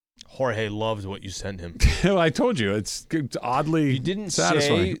 Jorge loved what you sent him. Well, I told you. It's oddly you didn't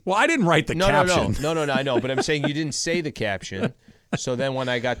satisfying. Say, well, I didn't write the caption. No, I know. But I'm saying you didn't say the caption. So then when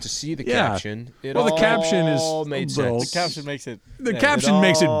I got to see the caption, it all the caption made sense. The caption makes it... The caption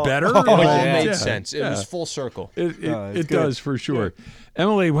makes it better. It all made sense. It was full circle. It does, for sure. Yeah.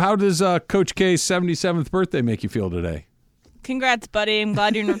 Emily, how does Coach K's 77th birthday make you feel today? Congrats, buddy. I'm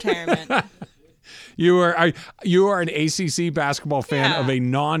glad you're in retirement. You are an ACC basketball fan of a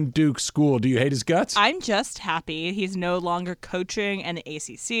non-Duke school. Do you hate his guts? I'm just happy he's no longer coaching in the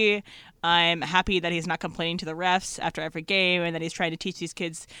ACC. I'm happy that he's not complaining to the refs after every game, and that he's trying to teach these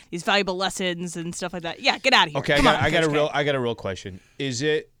kids these valuable lessons and stuff like that. Yeah, get out of here. Okay, I got a real question. Is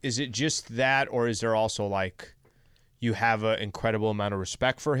it just that, or is there also like you have an incredible amount of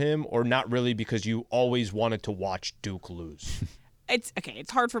respect for him, or not really because you always wanted to watch Duke lose? It's okay.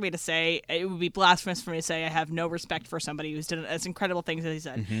 It's hard for me to say. It would be blasphemous for me to say I have no respect for somebody who's done as incredible things as he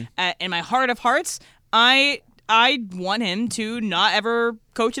said. Mm-hmm. In my heart of hearts, I want him to not ever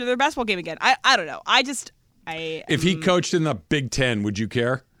coach another basketball game again. I don't know. If he coached in the Big Ten, would you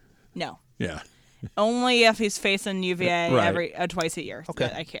care? No. Yeah. Only if he's facing UVA twice a year.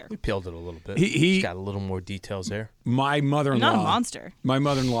 Okay. I care. We peeled it a little bit. He's got a little more details there. My mother-in-law. I'm not a monster. My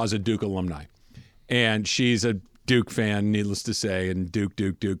mother-in-law is a Duke alumni, and she's a Duke fan, needless to say, and Duke,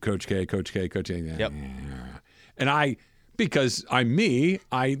 Coach K. Yep. And because I'm me,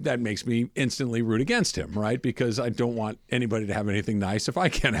 that makes me instantly root against him, right? Because I don't want anybody to have anything nice if I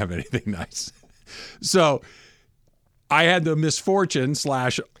can't have anything nice. So I had the misfortune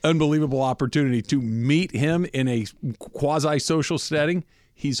 / unbelievable opportunity to meet him in a quasi-social setting.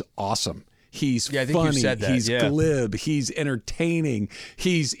 He's awesome. He's funny. You said that. He's glib. He's entertaining.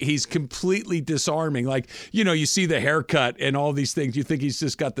 He's completely disarming. Like, you see the haircut and all these things. You think he's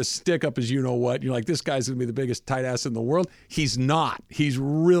just got the stick up as you know what. You're like, this guy's going to be the biggest tight ass in the world. He's not. He's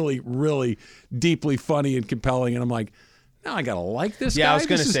really, really deeply funny and compelling. And I'm like, now I got to like this guy? Yeah, I was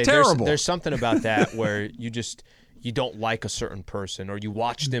going to say, terrible. There's something about that where you don't like a certain person, or you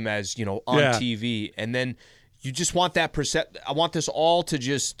watch them as, on TV, and then you just want that I want this all to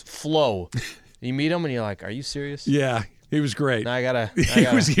just flow. You meet him and you're like, are you serious? Yeah, he was great. Now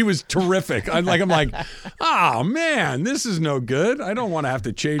He was terrific. I'm like, oh man, this is no good. I don't want to have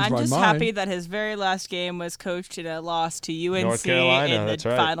to change my mind. I'm just happy that his very last game was coached in a loss to UNC North Carolina, in the that's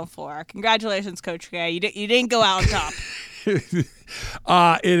right. Final Four. Congratulations, Coach K. You didn't go out on top.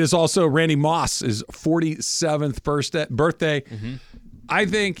 It is also Randy Moss's 47th birthday. Mm-hmm. I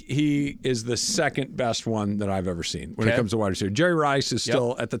think he is the second best one that I've ever seen when it comes to wide receiver. Jerry Rice is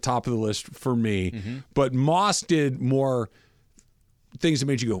still at the top of the list for me, but Moss did more things that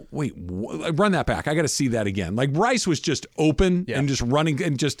made you go, wait, run that back. I got to see that again. Like Rice was just open and just running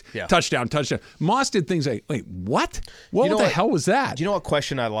and just touchdown. Moss did things like, wait, what? What the hell was that? Do you know what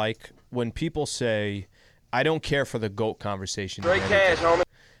question I like? When people say, I don't care for the GOAT conversation. Straight cash, homie.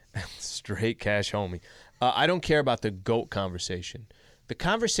 Straight cash, homie. I don't care about the GOAT conversation. The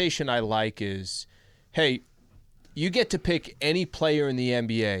conversation I like is, hey, you get to pick any player in the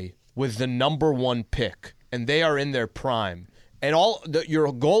NBA with the number 1 pick, and they are in their prime. And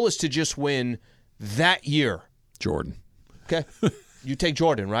your goal is to just win that year. Jordan. Okay? You take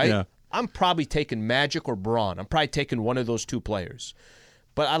Jordan, right? Yeah. I'm probably taking Magic or Braun. I'm probably taking one of those 2 players.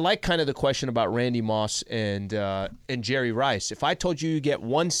 But I like kind of the question about Randy Moss and Jerry Rice. If I told you get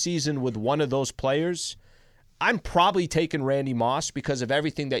 1 season with one of those players, I'm probably taking Randy Moss because of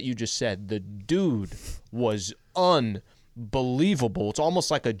everything that you just said. The dude was unbelievable. It's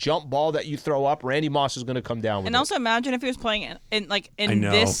almost like a jump ball that you throw up. Randy Moss is going to come down with it. And also imagine if he was playing in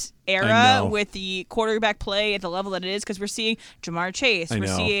this era with the quarterback play at the level that it is, because we're seeing Jamar Chase, we're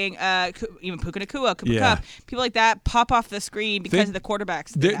seeing even Puka Nacua, Cooper Kupp, people like that pop off the screen because of the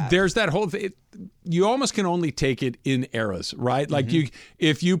quarterbacks. There's that whole thing. You almost can only take it in eras, right? Like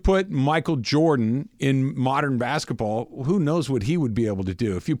if you put Michael Jordan in modern basketball, who knows what he would be able to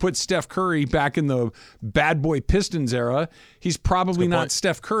do? If you put Steph Curry back in the bad boy Pistons era, he's probably not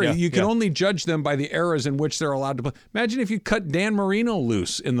Steph Curry. Yeah, you can only judge them by the eras in which they're allowed to play. Imagine if you cut Dan Marino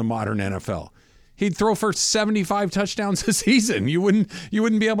loose in the modern NFL. He'd throw for 75 touchdowns a season. You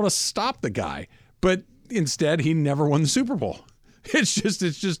wouldn't be able to stop the guy. But instead, he never won the Super Bowl. It's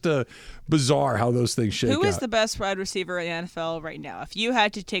just bizarre how those things shake out. Who is the best wide receiver in the NFL right now? If you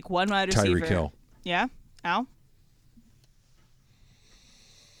had to take one wide receiver. Tyreek Hill. Yeah? Al?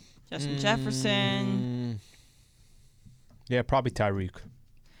 Justin Jefferson. Yeah, probably Tyreek.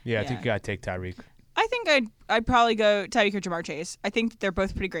 Yeah, I think you got to take Tyreek. I think I'd probably go Tyreek or Jamar Chase. I think that they're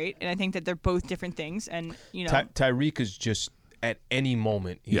both pretty great, and I think that they're both different things. And Tyreek is just at any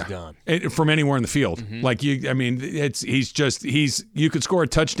moment he's gone from anywhere in the field. Like you could score a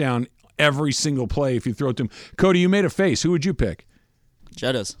touchdown every single play if you throw it to him. Cody, you made a face. Who would you pick?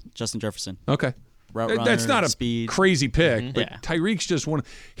 Jettas, Justin Jefferson. Okay. Route runner, that's not a speed. crazy pick, but Tyreek's just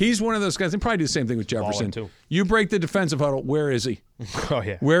he's one of those guys. And probably do the same thing with Jefferson. Too. You break the defensive huddle. Where is he? Oh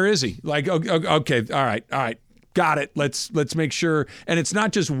yeah. Where is he? Like okay, all right. Got it. Let's make sure. And it's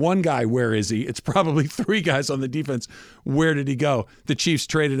not just one guy. Where is he? It's probably 3 guys on the defense. Where did he go? The Chiefs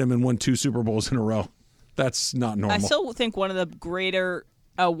traded him and won 2 Super Bowls in a row. That's not normal. I still think one of the greater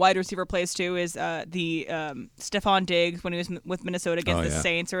wide receiver plays too is the Stephon Diggs when he was with Minnesota against the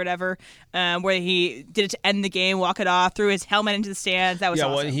Saints or whatever, where he did it to end the game, walk it off, threw his helmet into the stands. That was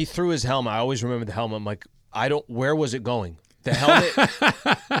awesome. When he threw his helmet, I always remember the helmet. I'm like, where was it going? The helmet,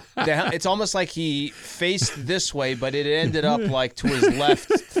 it's almost like he faced this way, but it ended up like to his left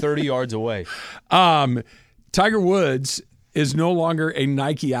 30 yards away. Tiger Woods is no longer a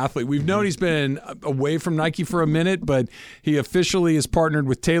Nike athlete. We've known he's been away from Nike for a minute, but he officially is partnered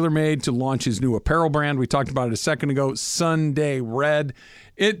with TaylorMade to launch his new apparel brand. We talked about it a second ago, Sunday Red.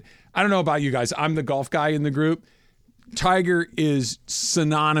 I don't know about you guys. I'm the golf guy in the group. Tiger is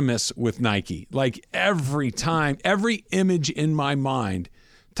synonymous with Nike. Like every time, every image in my mind,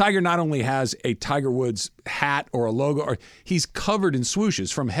 Tiger not only has a Tiger Woods hat or a logo, or he's covered in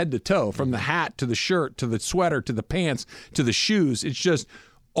swooshes from head to toe, from the hat to the shirt to the sweater to the pants to the shoes. It's just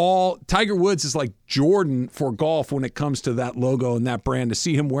all Tiger Woods is like Jordan for golf when it comes to that logo and that brand. To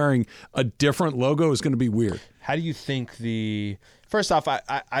see him wearing a different logo is going to be weird. How do you think first off,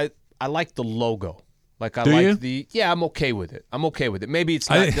 I like the logo. Like I'm okay with it. Maybe it's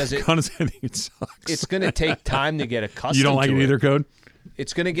not. I think it sucks. It's going to take time to get accustomed to it. You don't like it either, Code?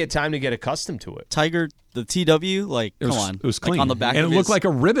 It's going to get time to get accustomed to it. Tiger, the TW, come on. It was clean. Like on the back and of it looked like a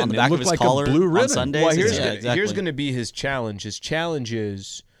ribbon. On the back it looked of his like collar a blue ribbon. On Sundays. Well, here's going to be his challenge. His challenge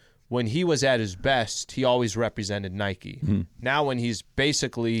is when he was at his best, he always represented Nike. Mm-hmm. Now when he's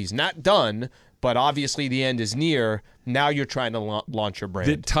not done, but obviously the end is near, now you're trying to launch your brand.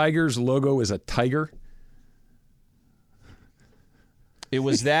 The Tiger's logo is a tiger? It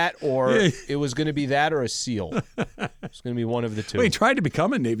was that, or it was going to be that, or a seal. It's going to be one of the two. Well, he tried to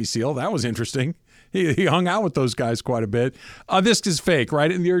become a Navy SEAL. That was interesting. He hung out with those guys quite a bit. This is fake, right?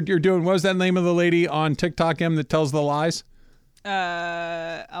 And you're doing. What was that name of the lady on TikTok? That tells the lies.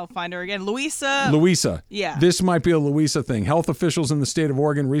 I'll find her again. Louisa. Yeah. This might be a Louisa thing. Health officials in the state of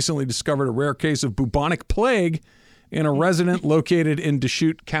Oregon recently discovered a rare case of bubonic plague in a resident located in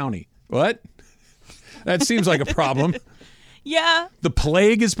Deschutes County. What? That seems like a problem. Yeah. The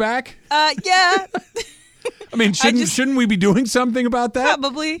plague is back? Yeah. I mean, shouldn't we be doing something about that?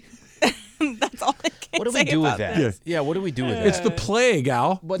 Probably. That's all I can say. What do we do with that? Yeah, what do we do with that? It's the plague,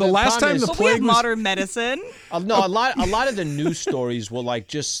 Al. But the last time the plague we have modern medicine. No, a lot of the news stories will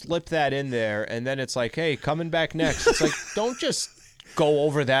just slip that in there, and then it's like, hey, coming back next. It's like, don't just go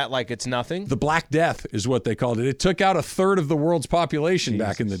over that like it's nothing. The Black Death is what they called it. It took out a third of the world's population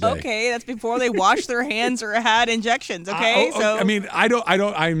back in the day. Okay, that's before they washed their hands or had injections. Okay, so I mean,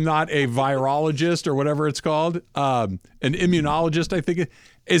 I'm not a virologist or whatever it's called. An immunologist, I think.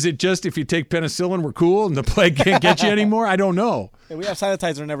 Is it just if you take penicillin, we're cool and the plague can't get you anymore? I don't know. Hey, we have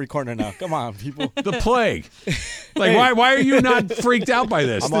sanitizer in every corner now. Come on, people. The plague. Like, why are you not freaked out by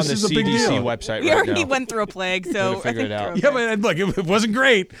this? I'm this on the is a CDC big deal. website we right already now. went through a plague, so I figure think it out. we're okay. Yeah, but look, it wasn't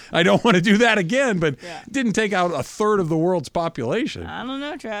great. I don't want to do that again, but it didn't take out a third of the world's population. I don't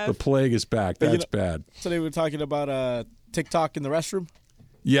know, Trav. The plague is back. That's bad. Today we were talking about TikTok in the restroom.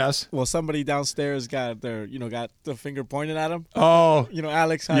 Yes. Well, somebody downstairs got got the finger pointed at him. Oh.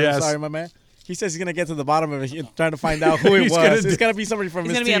 Alex. Yes. Sorry, my man. He says he's gonna get to the bottom of it, trying to find out who it was. It's gotta be somebody from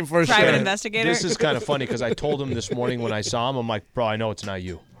He's his gonna team be for a private sure. investigator. This is kind of funny because I told him this morning when I saw him, I'm like, bro, I know it's not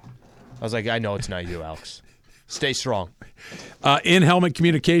you. I was like, I know it's not you, Alex. Stay strong. In-helmet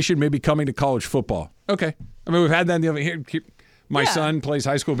communication may be coming to college football. Okay. I mean, we've had that in the other here. My son plays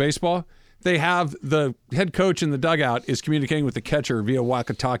high school baseball. They have the head coach in the dugout is communicating with the catcher via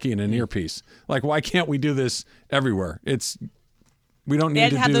walkie-talkie and an earpiece. Like, why can't we do this everywhere? We don't need They had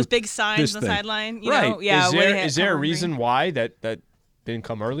to to have do those big signs this on the thing. sideline. You Right. know? Yeah. Is there a reason why that didn't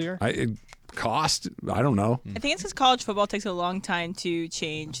come earlier? Cost? I don't know. I think it's because college football takes a long time to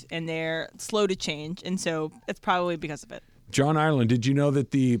change, and they're slow to change, and so it's probably because of it. John Ireland, did you know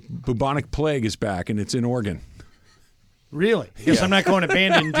that the bubonic plague is back and it's in Oregon? Really? Because I'm not going to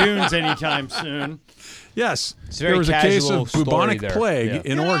Bandon Dunes anytime soon. Yes. There was a case of bubonic plague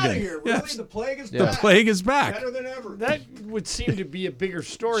in Get Oregon. out of here. Really? Yes. The plague is The back. plague is back. Better than ever. That would seem to be a bigger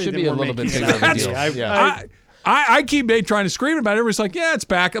story Should than be a we're little bit making bigger it of a out to deal. be. Yeah. I keep trying to scream about it. Everybody's like, yeah, it's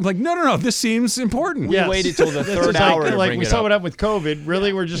back. I'm like, no. This seems important. We waited till the third hour to like bring we it saw up. what happened with COVID.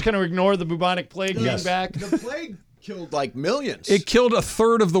 Really, we're just going to ignore the bubonic plague being back? The plague killed like millions. It killed a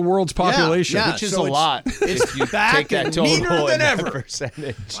third of the world's population. Yeah, Which is so a lot. If you back take that and total meaner than and that ever.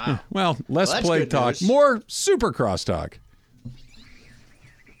 percentage. Wow. Well, less Well, that's plague good talk, news. more Supercross talk.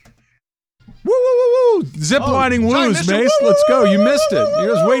 Woo, woo, woo, woo. Zip-lining sorry, woos, Mr. Mace. Woo, Let's go. You woo, missed it. woo, He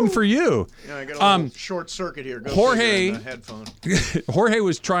was woo. waiting for you. Yeah, I got a little short circuit here. Go Jorge- figure in the headphone. Jorge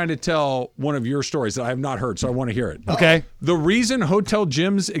was trying to tell one of your stories that I have not heard, so I want to hear it. Okay. The reason hotel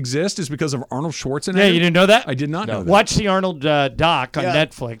gyms exist is because of Arnold Schwarzenegger. Yeah, you didn't know that? I did not know that. Watch the Arnold doc on Yeah.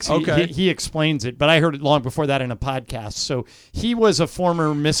 Netflix. Okay. He explains it, but I heard it long before that in a podcast. So he was a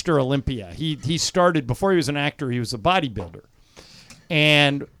former Mr. Olympia. He started, before he was an actor, he was a bodybuilder.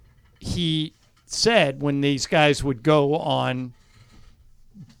 And he said when these guys would go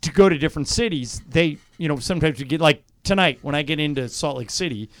to different cities, they, sometimes you get, like tonight when I get into Salt Lake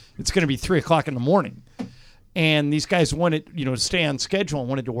City, it's going to be 3:00 in the morning. And these guys wanted, to stay on schedule and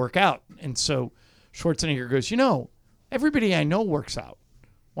wanted to work out. And so Schwarzenegger goes, everybody I know works out.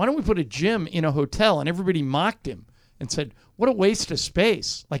 Why don't we put a gym in a hotel? And everybody mocked him and said, what a waste of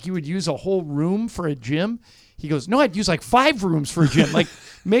space. Like you would use a whole room for a gym. He goes, no, I'd use like 5 rooms for a gym. Like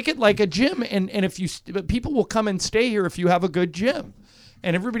make it like a gym. And if people will come and stay here if you have a good gym.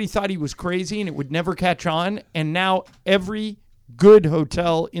 And everybody thought he was crazy and it would never catch on. And now every good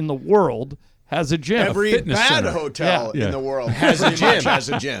hotel in the world has a gym. Every fitness bad center. hotel Yeah. in the world Has a pretty much gym. has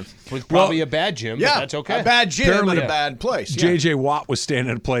a gym. With probably a bad gym, Yeah, but that's okay. a bad gym Apparently- in a bad place. Yeah. J.J. Watt was staying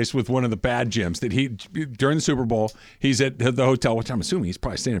at a place with one of the bad gyms that during the Super Bowl, he's at the hotel, which I'm assuming he's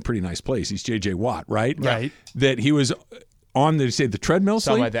probably staying in a pretty nice place. He's J.J. Watt, right? Right. That he was on the treadmill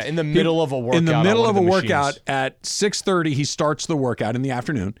Something sleep? like that. In the middle of a workout. In the on middle one of a the workout machines. at 6:30, he starts the workout in the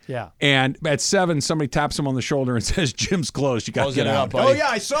afternoon. Yeah. And at 7, somebody taps him on the shoulder and says, "Gym's closed. You got to Closing get it out." up, buddy. Oh yeah,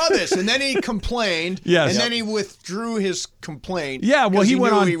 I saw this, and then he complained. Yes. And Yep. then he withdrew his complaint. Yeah, well, 'cause he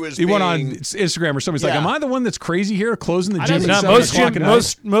went knew on. He, was went on being- Instagram or something's like, Yeah. "Am I the one that's crazy here, closing the I gym don't at know. 7 o'clock at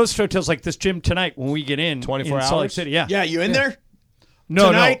night?" Most hotels like this gym tonight when we get in 24 in Salt Lake hours? City. Yeah. Yeah, you in there? No,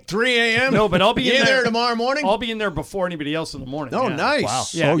 Tonight, 3 a.m. No, but I'll be You in there tomorrow morning. I'll be in there before anybody else in the morning. Oh, yeah. nice. Wow.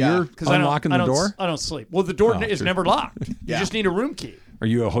 Yeah. Oh, you're 'Cause I don't- unlocking I the don't- door? I don't sleep. Well, the door Oh, is sure. never locked. You Yeah. just need a room key. Are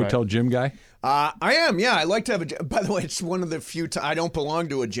you a hotel gym guy? I am, yeah. I like to have a gym. By the way, it's one of the few I don't belong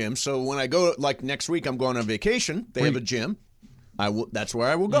to a gym. So when I go, like next week, I'm going on vacation. They have a gym. That's where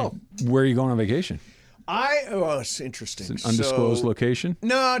I will go. Where are you going on vacation? It's interesting. It's an undisclosed location?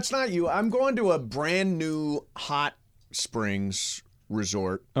 No, it's not you. I'm going to a brand new hot springs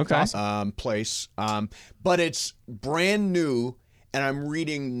resort. Okay. Place. But it's brand new, and I'm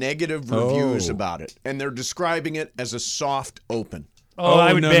reading negative reviews about it, and they're describing it as a soft open. Oh,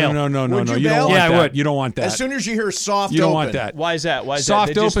 I would bail. No. Would you You don't bail? want Yeah, I that. would. You don't want that. As soon as you hear soft you don't open, want that. Why is that? Soft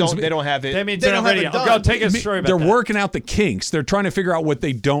They just opens- don't, they don't have it. That means They they're don't not have ready. it I'll done. take a story about They're that. working out the kinks. They're trying to figure out what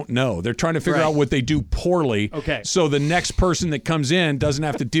they don't know. They're trying to figure Right. out what they do poorly. Okay. So the next person that comes in doesn't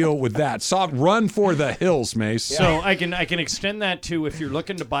have to deal with that. Soft run for the hills, Mace. So I can extend that to if you're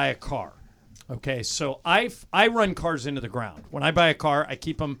looking to buy a car. Okay, so I run cars into the ground. When I buy a car, I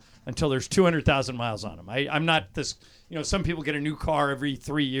keep them until there's 200,000 miles on them. I'm not this. Some people get a new car every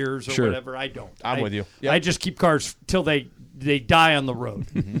 3 years or Sure. whatever. I don't. I'm with you. I just keep cars till they die on the road.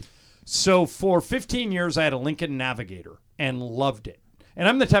 So for 15 years, I had a Lincoln Navigator and loved it. And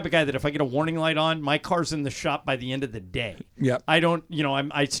I'm the type of guy that if I get a warning light on, my car's in the shop by the end of the day. Yep. I don't,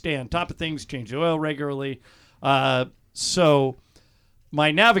 I stay on top of things, change the oil regularly. So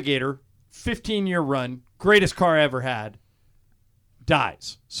my Navigator, 15-year run, greatest car I ever had,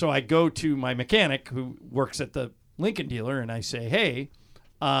 dies. So I go to my mechanic who works at the Lincoln dealer and I say, hey,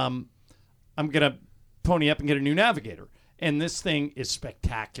 I'm going to pony up and get a new Navigator. And this thing is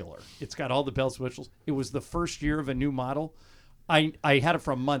spectacular. It's got all the bells and whistles. It was the first year of a new model. I had it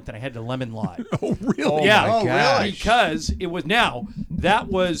for a month and I had to lemon lime. Oh, really? Yeah. Oh, really? Because it was that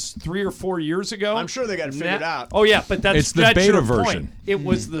was 3 or 4 years ago. I'm sure they got it figured out. Oh, yeah. But It's the that's beta your version. point. It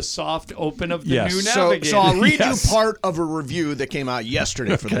was the soft open of the Yes. new So Navigator. I'll read Yes. you part of a review that came out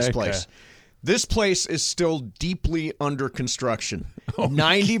yesterday for this place. This place is still deeply under construction.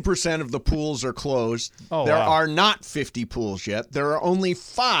 90% of the pools are closed. There are not 50 pools yet. There are only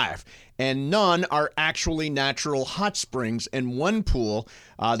 5, and none are actually natural hot springs. And one pool,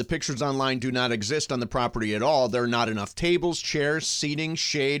 the pictures online do not exist on the property at all. There are not enough tables, chairs, seating,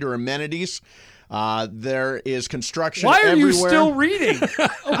 shade, or amenities. There is construction Why are everywhere. you still reading?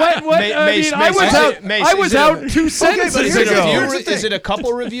 What? Mace, I was Mace, out. Mace, I was is it out a- 2 sentences but Is it, here's a the ago. few, thing. is it a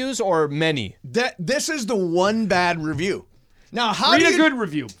couple reviews or many? This is the one bad review. Now, how Read do a you, good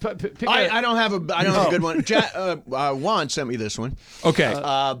review. Pick I don't have a good one. Juan sent me this one. Okay. Can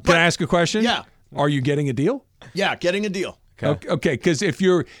I ask a question? Yeah. Are you getting a deal? Yeah, getting a deal. Okay, because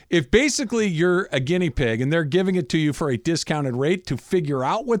if basically you're a guinea pig and they're giving it to you for a discounted rate to figure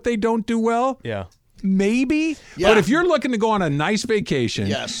out what they don't do well, Yeah. maybe. Yeah. But if you're looking to go on a nice vacation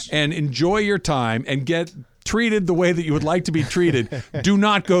Yes. and enjoy your time and get treated the way that you would like to be treated, do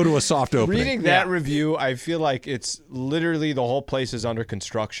not go to a soft opening. Reading that review, I feel like it's literally the whole place is under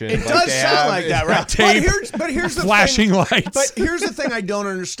construction. It Like does they sound have- like that, right? Tape, but here's the flashing thing. lights. But here's the thing I don't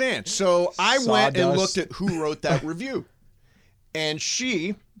understand. So I went and Sawdust. looked at who wrote that review. And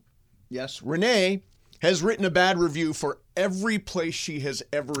Renee, has written a bad review for every place she has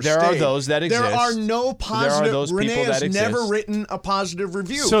ever stayed. There are those that There exist. are no positive. There are those Renee people has that never exist. written a positive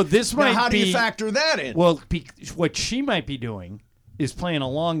review. So this now, might how do be- you factor that in? Well, what she might be doing is playing a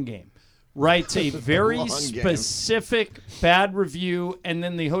long game. Writes a very Long game. specific bad review, and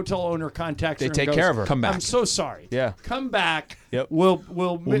then the hotel owner contacts They her and take goes, care of her. Come back. I'm so sorry. Yeah. Come back. Yep. We'll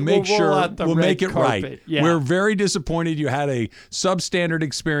Make roll sure out the we'll red make it carpet. right. Yeah. We're very disappointed you had a substandard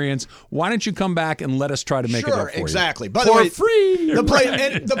experience. Why don't you come back and let us try to make it up for you? exactly. By the For way, free.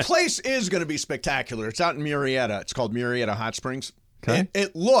 the place is going to be spectacular. It's out in Murrieta. It's called Murrieta Hot Springs. Okay.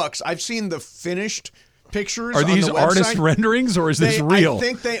 It looks. I've seen the finished pictures. Are these on the artist website. renderings or is this They- real? I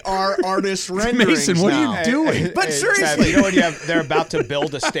think they are artist renderings. Mason, what now. are you doing? But Hey, seriously, you know when they're about to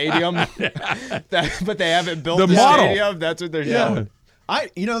build a stadium, but they haven't built The the model. stadium. That's what they're showing.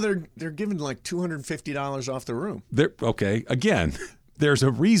 they're giving like $250 off the room. Okay, again, there's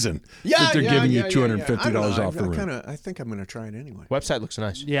a reason Yeah, that they're yeah, giving yeah, you yeah, yeah. $250 I don't know. off the room. I think I'm going to try it anyway. Website looks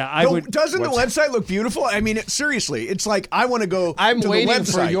nice. Yeah, I would. Doesn't the website look beautiful? I mean, seriously, it's like I want to go. I'm to waiting the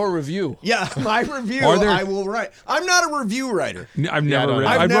website. for your review. Yeah, my review. Are there- I will write. I'm not a review writer. I've I never don't read. know.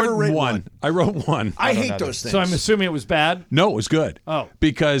 I've I never wrote written one. one. I wrote one. I hate those things. So I'm assuming it was bad. No, it was good. Oh.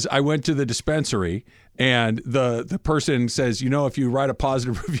 Because I went to the dispensary and the person says, if you write a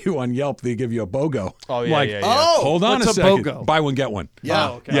positive review on Yelp, they give you a BOGO. Oh, I'm yeah, like, yeah, yeah. Oh, hold on what's a a second. BOGO? Buy one, get one. Yeah.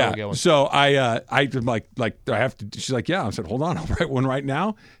 Oh, okay. Yeah. get one. So I'm like I have to. She's like, yeah. I said, hold on, I'll write one right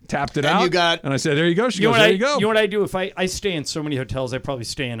now. Tapped it And out. you got- and I said, there you go. She You know goes, what there you go. You know what I do if I stay in so many hotels? I probably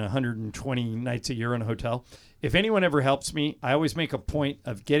stay in 120 nights a year in a hotel. If anyone ever helps me, I always make a point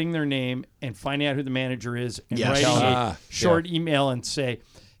of getting their name and finding out who the manager is and Yes. writing Ah, a short email and say,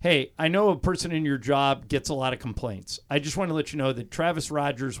 hey, I know a person in your job gets a lot of complaints. I just want to let you know that Travis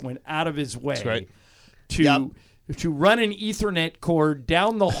Rogers went out of his way right. to run an Ethernet cord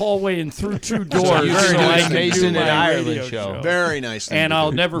down the hallway and through 2 doors Very so I nice can do Mason and my Ireland radio show. Very nice. thing And to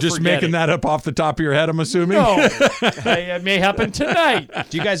I'll do. never Just forget making it. that up off the top of your head, I'm assuming. No, it may happen tonight.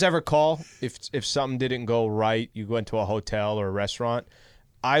 Do you guys ever call if something didn't go right? You go into a hotel or a restaurant,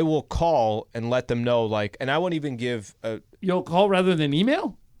 I will call and let them know, like, and I won't even give You'll call rather than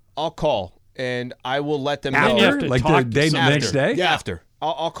email? I'll call and I will let them Then you have know. to Like talk the to day somebody. next day? Yeah. After.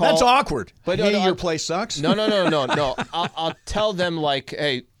 I'll call. That's awkward. But Hey, your place sucks. No. I'll tell them, like,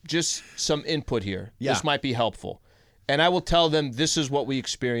 hey, just some input here. Yeah. This might be helpful. And I will tell them this is what we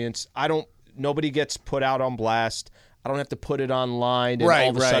experience. Nobody gets put out on blast. I don't have to put it online. And all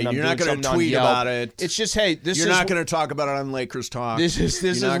of a sudden I'm You're not doing going to something on tweet Yelp. about it. It's just, hey, You're not going to talk about it on Lakers Talk. This is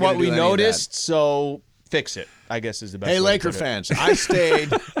You're not what gonna we do any of that. noticed, so fix it, I guess is the best Hey, way to Laker put it. fans, I stayed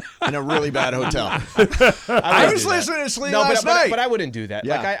in a really bad hotel. I wouldn't was do that. listening to Slee No, last but night. But I wouldn't do that.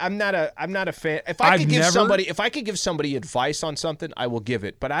 Yeah. Like I'm not a fan. If I could give somebody advice on something, I will give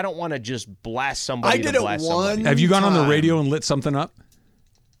it. But I don't want to just blast somebody. I did to it blast one somebody. Have you gone on the time. radio and lit something up?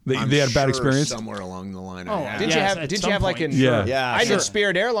 They had a bad sure experience? somewhere along the line. Oh, I have. Did you have like in? Yeah. Yeah, I sure. did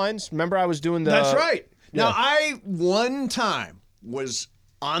Spirit Airlines. Remember, I was doing the. That's right. Now, Yeah. I one time was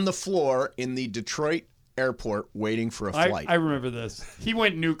on the floor in the Detroit airport waiting for a flight. I remember this. He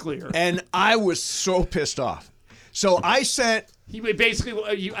went nuclear. And I was so pissed off. So I sent... He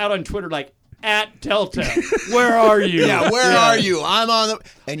basically, you out on Twitter like, at Delta, where are you? Yeah, where are you? I'm on the...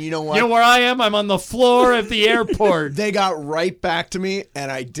 And you know what? You know where I am? I'm on the floor of the airport. They got right back to me,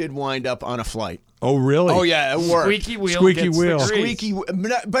 and I did wind up on a flight. Oh, really? Oh, yeah, it worked. Squeaky wheel. Squeaky gets the wheel. grease. Squeaky...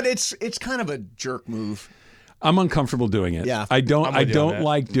 But it's kind of a jerk move. I'm uncomfortable doing it. Yeah. I don't I'm with you on that.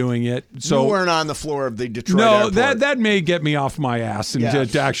 like doing it. So you weren't on the floor of the Detroit no, airport. that may get me off my ass and Yeah.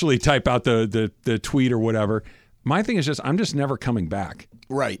 to actually type out the tweet or whatever. My thing is just I'm just never coming back.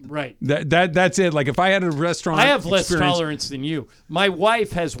 Right. Right. That's it. Like if I had a restaurant, I have less experience- tolerance than you. My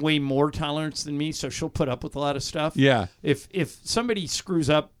wife has way more tolerance than me, so she'll put up with a lot of stuff. Yeah. If somebody screws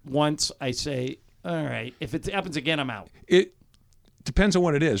up once, I say, all right. If it happens again, I'm out. It depends on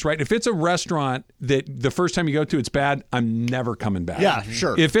what it is, right? If it's a restaurant that the first time you go to it's bad, I'm never coming back. Yeah,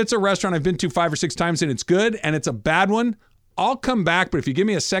 sure. If it's a restaurant I've been to 5 or 6 times and it's good and it's a bad one, I'll come back. But if you give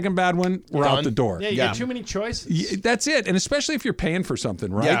me a second bad one, we're out the door. Yeah, you get too many choices. That's it. And especially if you're paying for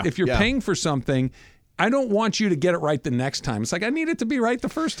something, right? Yeah, If you're yeah. paying for something, I don't want you to get it right the next time. It's like I need it to be right the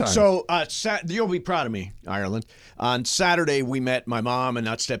first time. So you'll be proud of me, Ireland. On Saturday, we met my mom and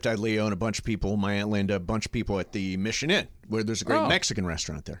not stepdad Leo and a bunch of people, my Aunt Linda, a bunch of people at the Mission Inn, where there's a great Mexican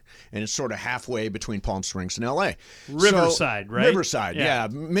restaurant there. And it's sort of halfway between Palm Springs and L.A. Riverside, right? Riverside, Yeah. yeah.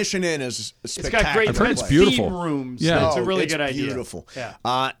 Mission Inn is It's spectacular. got great I've heard it's theme beautiful. rooms. Yeah. It's a really it's good idea. beautiful.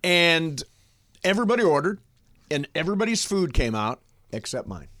 Yeah. And everybody ordered, and everybody's food came out except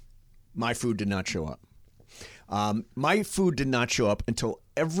mine. My food did not show up. My food did not show up until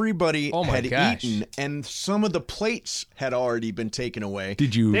everybody Oh my had gosh. eaten, and some of the plates had already been taken away.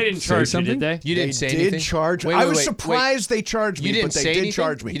 did you They didn't say charge you, something? did they? You didn't say did anything. charge. Wait, I wait, was wait, surprised they charged me, You didn't but they say did anything?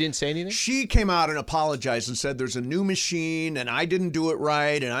 charge me. You didn't say anything? She came out and apologized and said there's a new machine and I didn't do it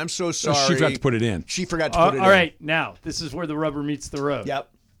right and I'm so sorry. She forgot to put it in. She forgot to put it in. All right, now this is where the rubber meets the road. Yep.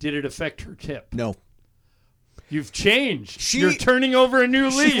 Did it affect her tip? No. You've changed. She- You're turning over a new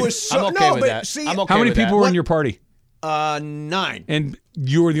leaf. She was so I'm okay no, with but that. see, I'm okay How many with that. people were in your party? 9. And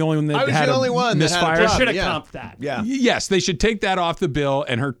you were the only one that I was had the a only one that had a misfire? They problem. should have Yeah. comped that. Yeah. Yes, they should take that off the bill,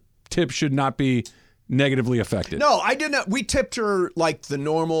 and her tip should not be negatively affected. No, I didn't. We tipped her like the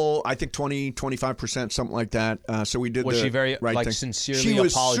normal, I think 20, 25%, something like that. So we did Was the she very, right like, thing. sincerely she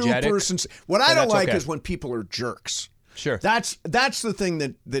was apologetic? Super sincere. What I Then don't that's like okay. is when people are jerks. Sure. That's the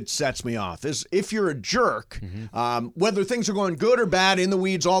thing that sets me off is if you're a jerk, whether things are going good or bad, in the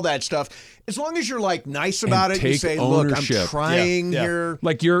weeds, all that stuff. As long as you're like nice about And it, you take say, "Look, I'm ownership." trying Yeah. here."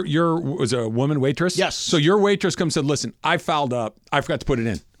 Like your was a woman waitress? Yes. So your waitress comes and said, listen, I fouled up. I forgot to put it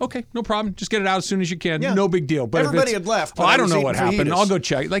in. Okay, no problem. Just get it out as soon as you can. Yeah. No big deal. But if Everybody it's, had left, Oh, but I I don't was know what eating happened. fajitas. I'll go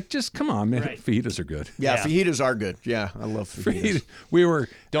check. Like, just come on, man. Right. Fajitas are good. Yeah, Yeah. fajitas are good. Yeah, I love fajitas. We were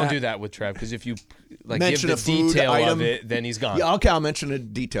Don't do that with Trev, because if you like Mention give a the food detail item. of it, then he's gone. Yeah, okay, I'll mention a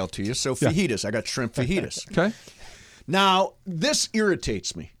detail to you. So fajitas, I got shrimp fajitas. Okay. Now, this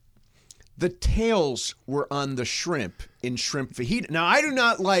irritates me. The tails were on the shrimp in shrimp fajita. Now, I do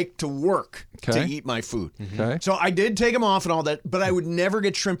not like to work Okay. to eat my food. Okay. So I did take them off and all that, but I would never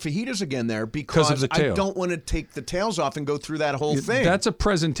get shrimp fajitas again there because of the I tail. don't want to take the tails off and go through that whole thing. That's a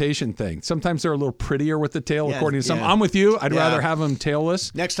presentation thing. Sometimes they're a little prettier with the tail, Yeah, according to some. yeah. I'm with you. I'd Yeah. rather have them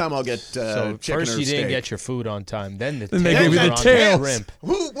tailless. Next time I'll get So chicken first or you didn't steak. get your food on time, then the Then they tails gave you are the on tails. shrimp.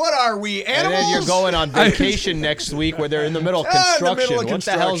 What are we, And animals? then you're going on vacation next week where they're in the middle of Ah, in the construction. middle of What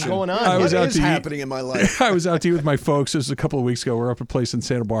the hell's construction. going on? I was What out is to eat. happening in my life? I was out to eat with my folks. This was a couple of weeks ago. We're up at a place in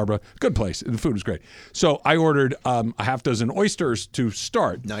Santa Barbara. Good place. The food was great. So I ordered a half dozen oysters to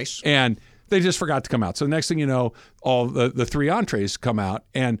start. Nice. And they just forgot to come out. So the next thing you know, all the 3 entrees come out.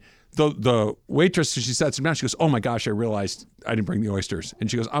 And the waitress, she sets him down. She goes, "Oh my gosh, I realized I didn't bring the oysters."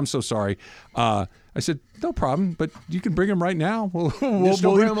 And she goes, "I'm so sorry." I said, "No problem, but you can bring them right now. We'll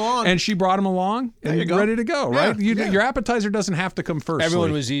bring them along." And she brought them along and ready to go. Right? Yeah. Your appetizer doesn't have to come first.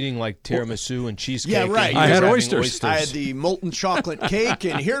 Everyone was eating like tiramisu and cheesecake. Yeah, right. I had oysters. I had the molten chocolate cake,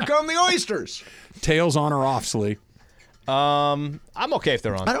 and here come the oysters. Tails on or off, Slee? I'm okay if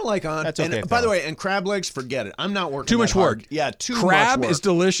they're on. I don't like on. That's okay. And by the way, and crab legs, forget it. I'm not working. Too much work. Yeah, too crab much work. is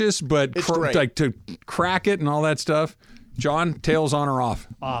delicious, but It's great. like to crack it and all that stuff. John, tails on or off?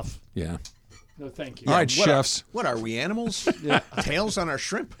 Off. Yeah. No, thank you. All right, chefs. What are we, animals? Tails on our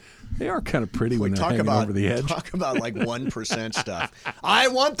shrimp? They are kind of pretty when they're talk hanging about, over the edge. Talk about like 1% stuff. I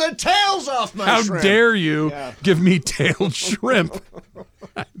want the tails off my shrimp. How dare you give me tailed shrimp?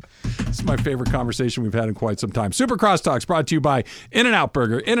 It's my favorite conversation we've had in quite some time. Super Crosstalks brought to you by In-N-Out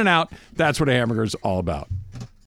Burger. In-N-Out, that's what a hamburger is all about.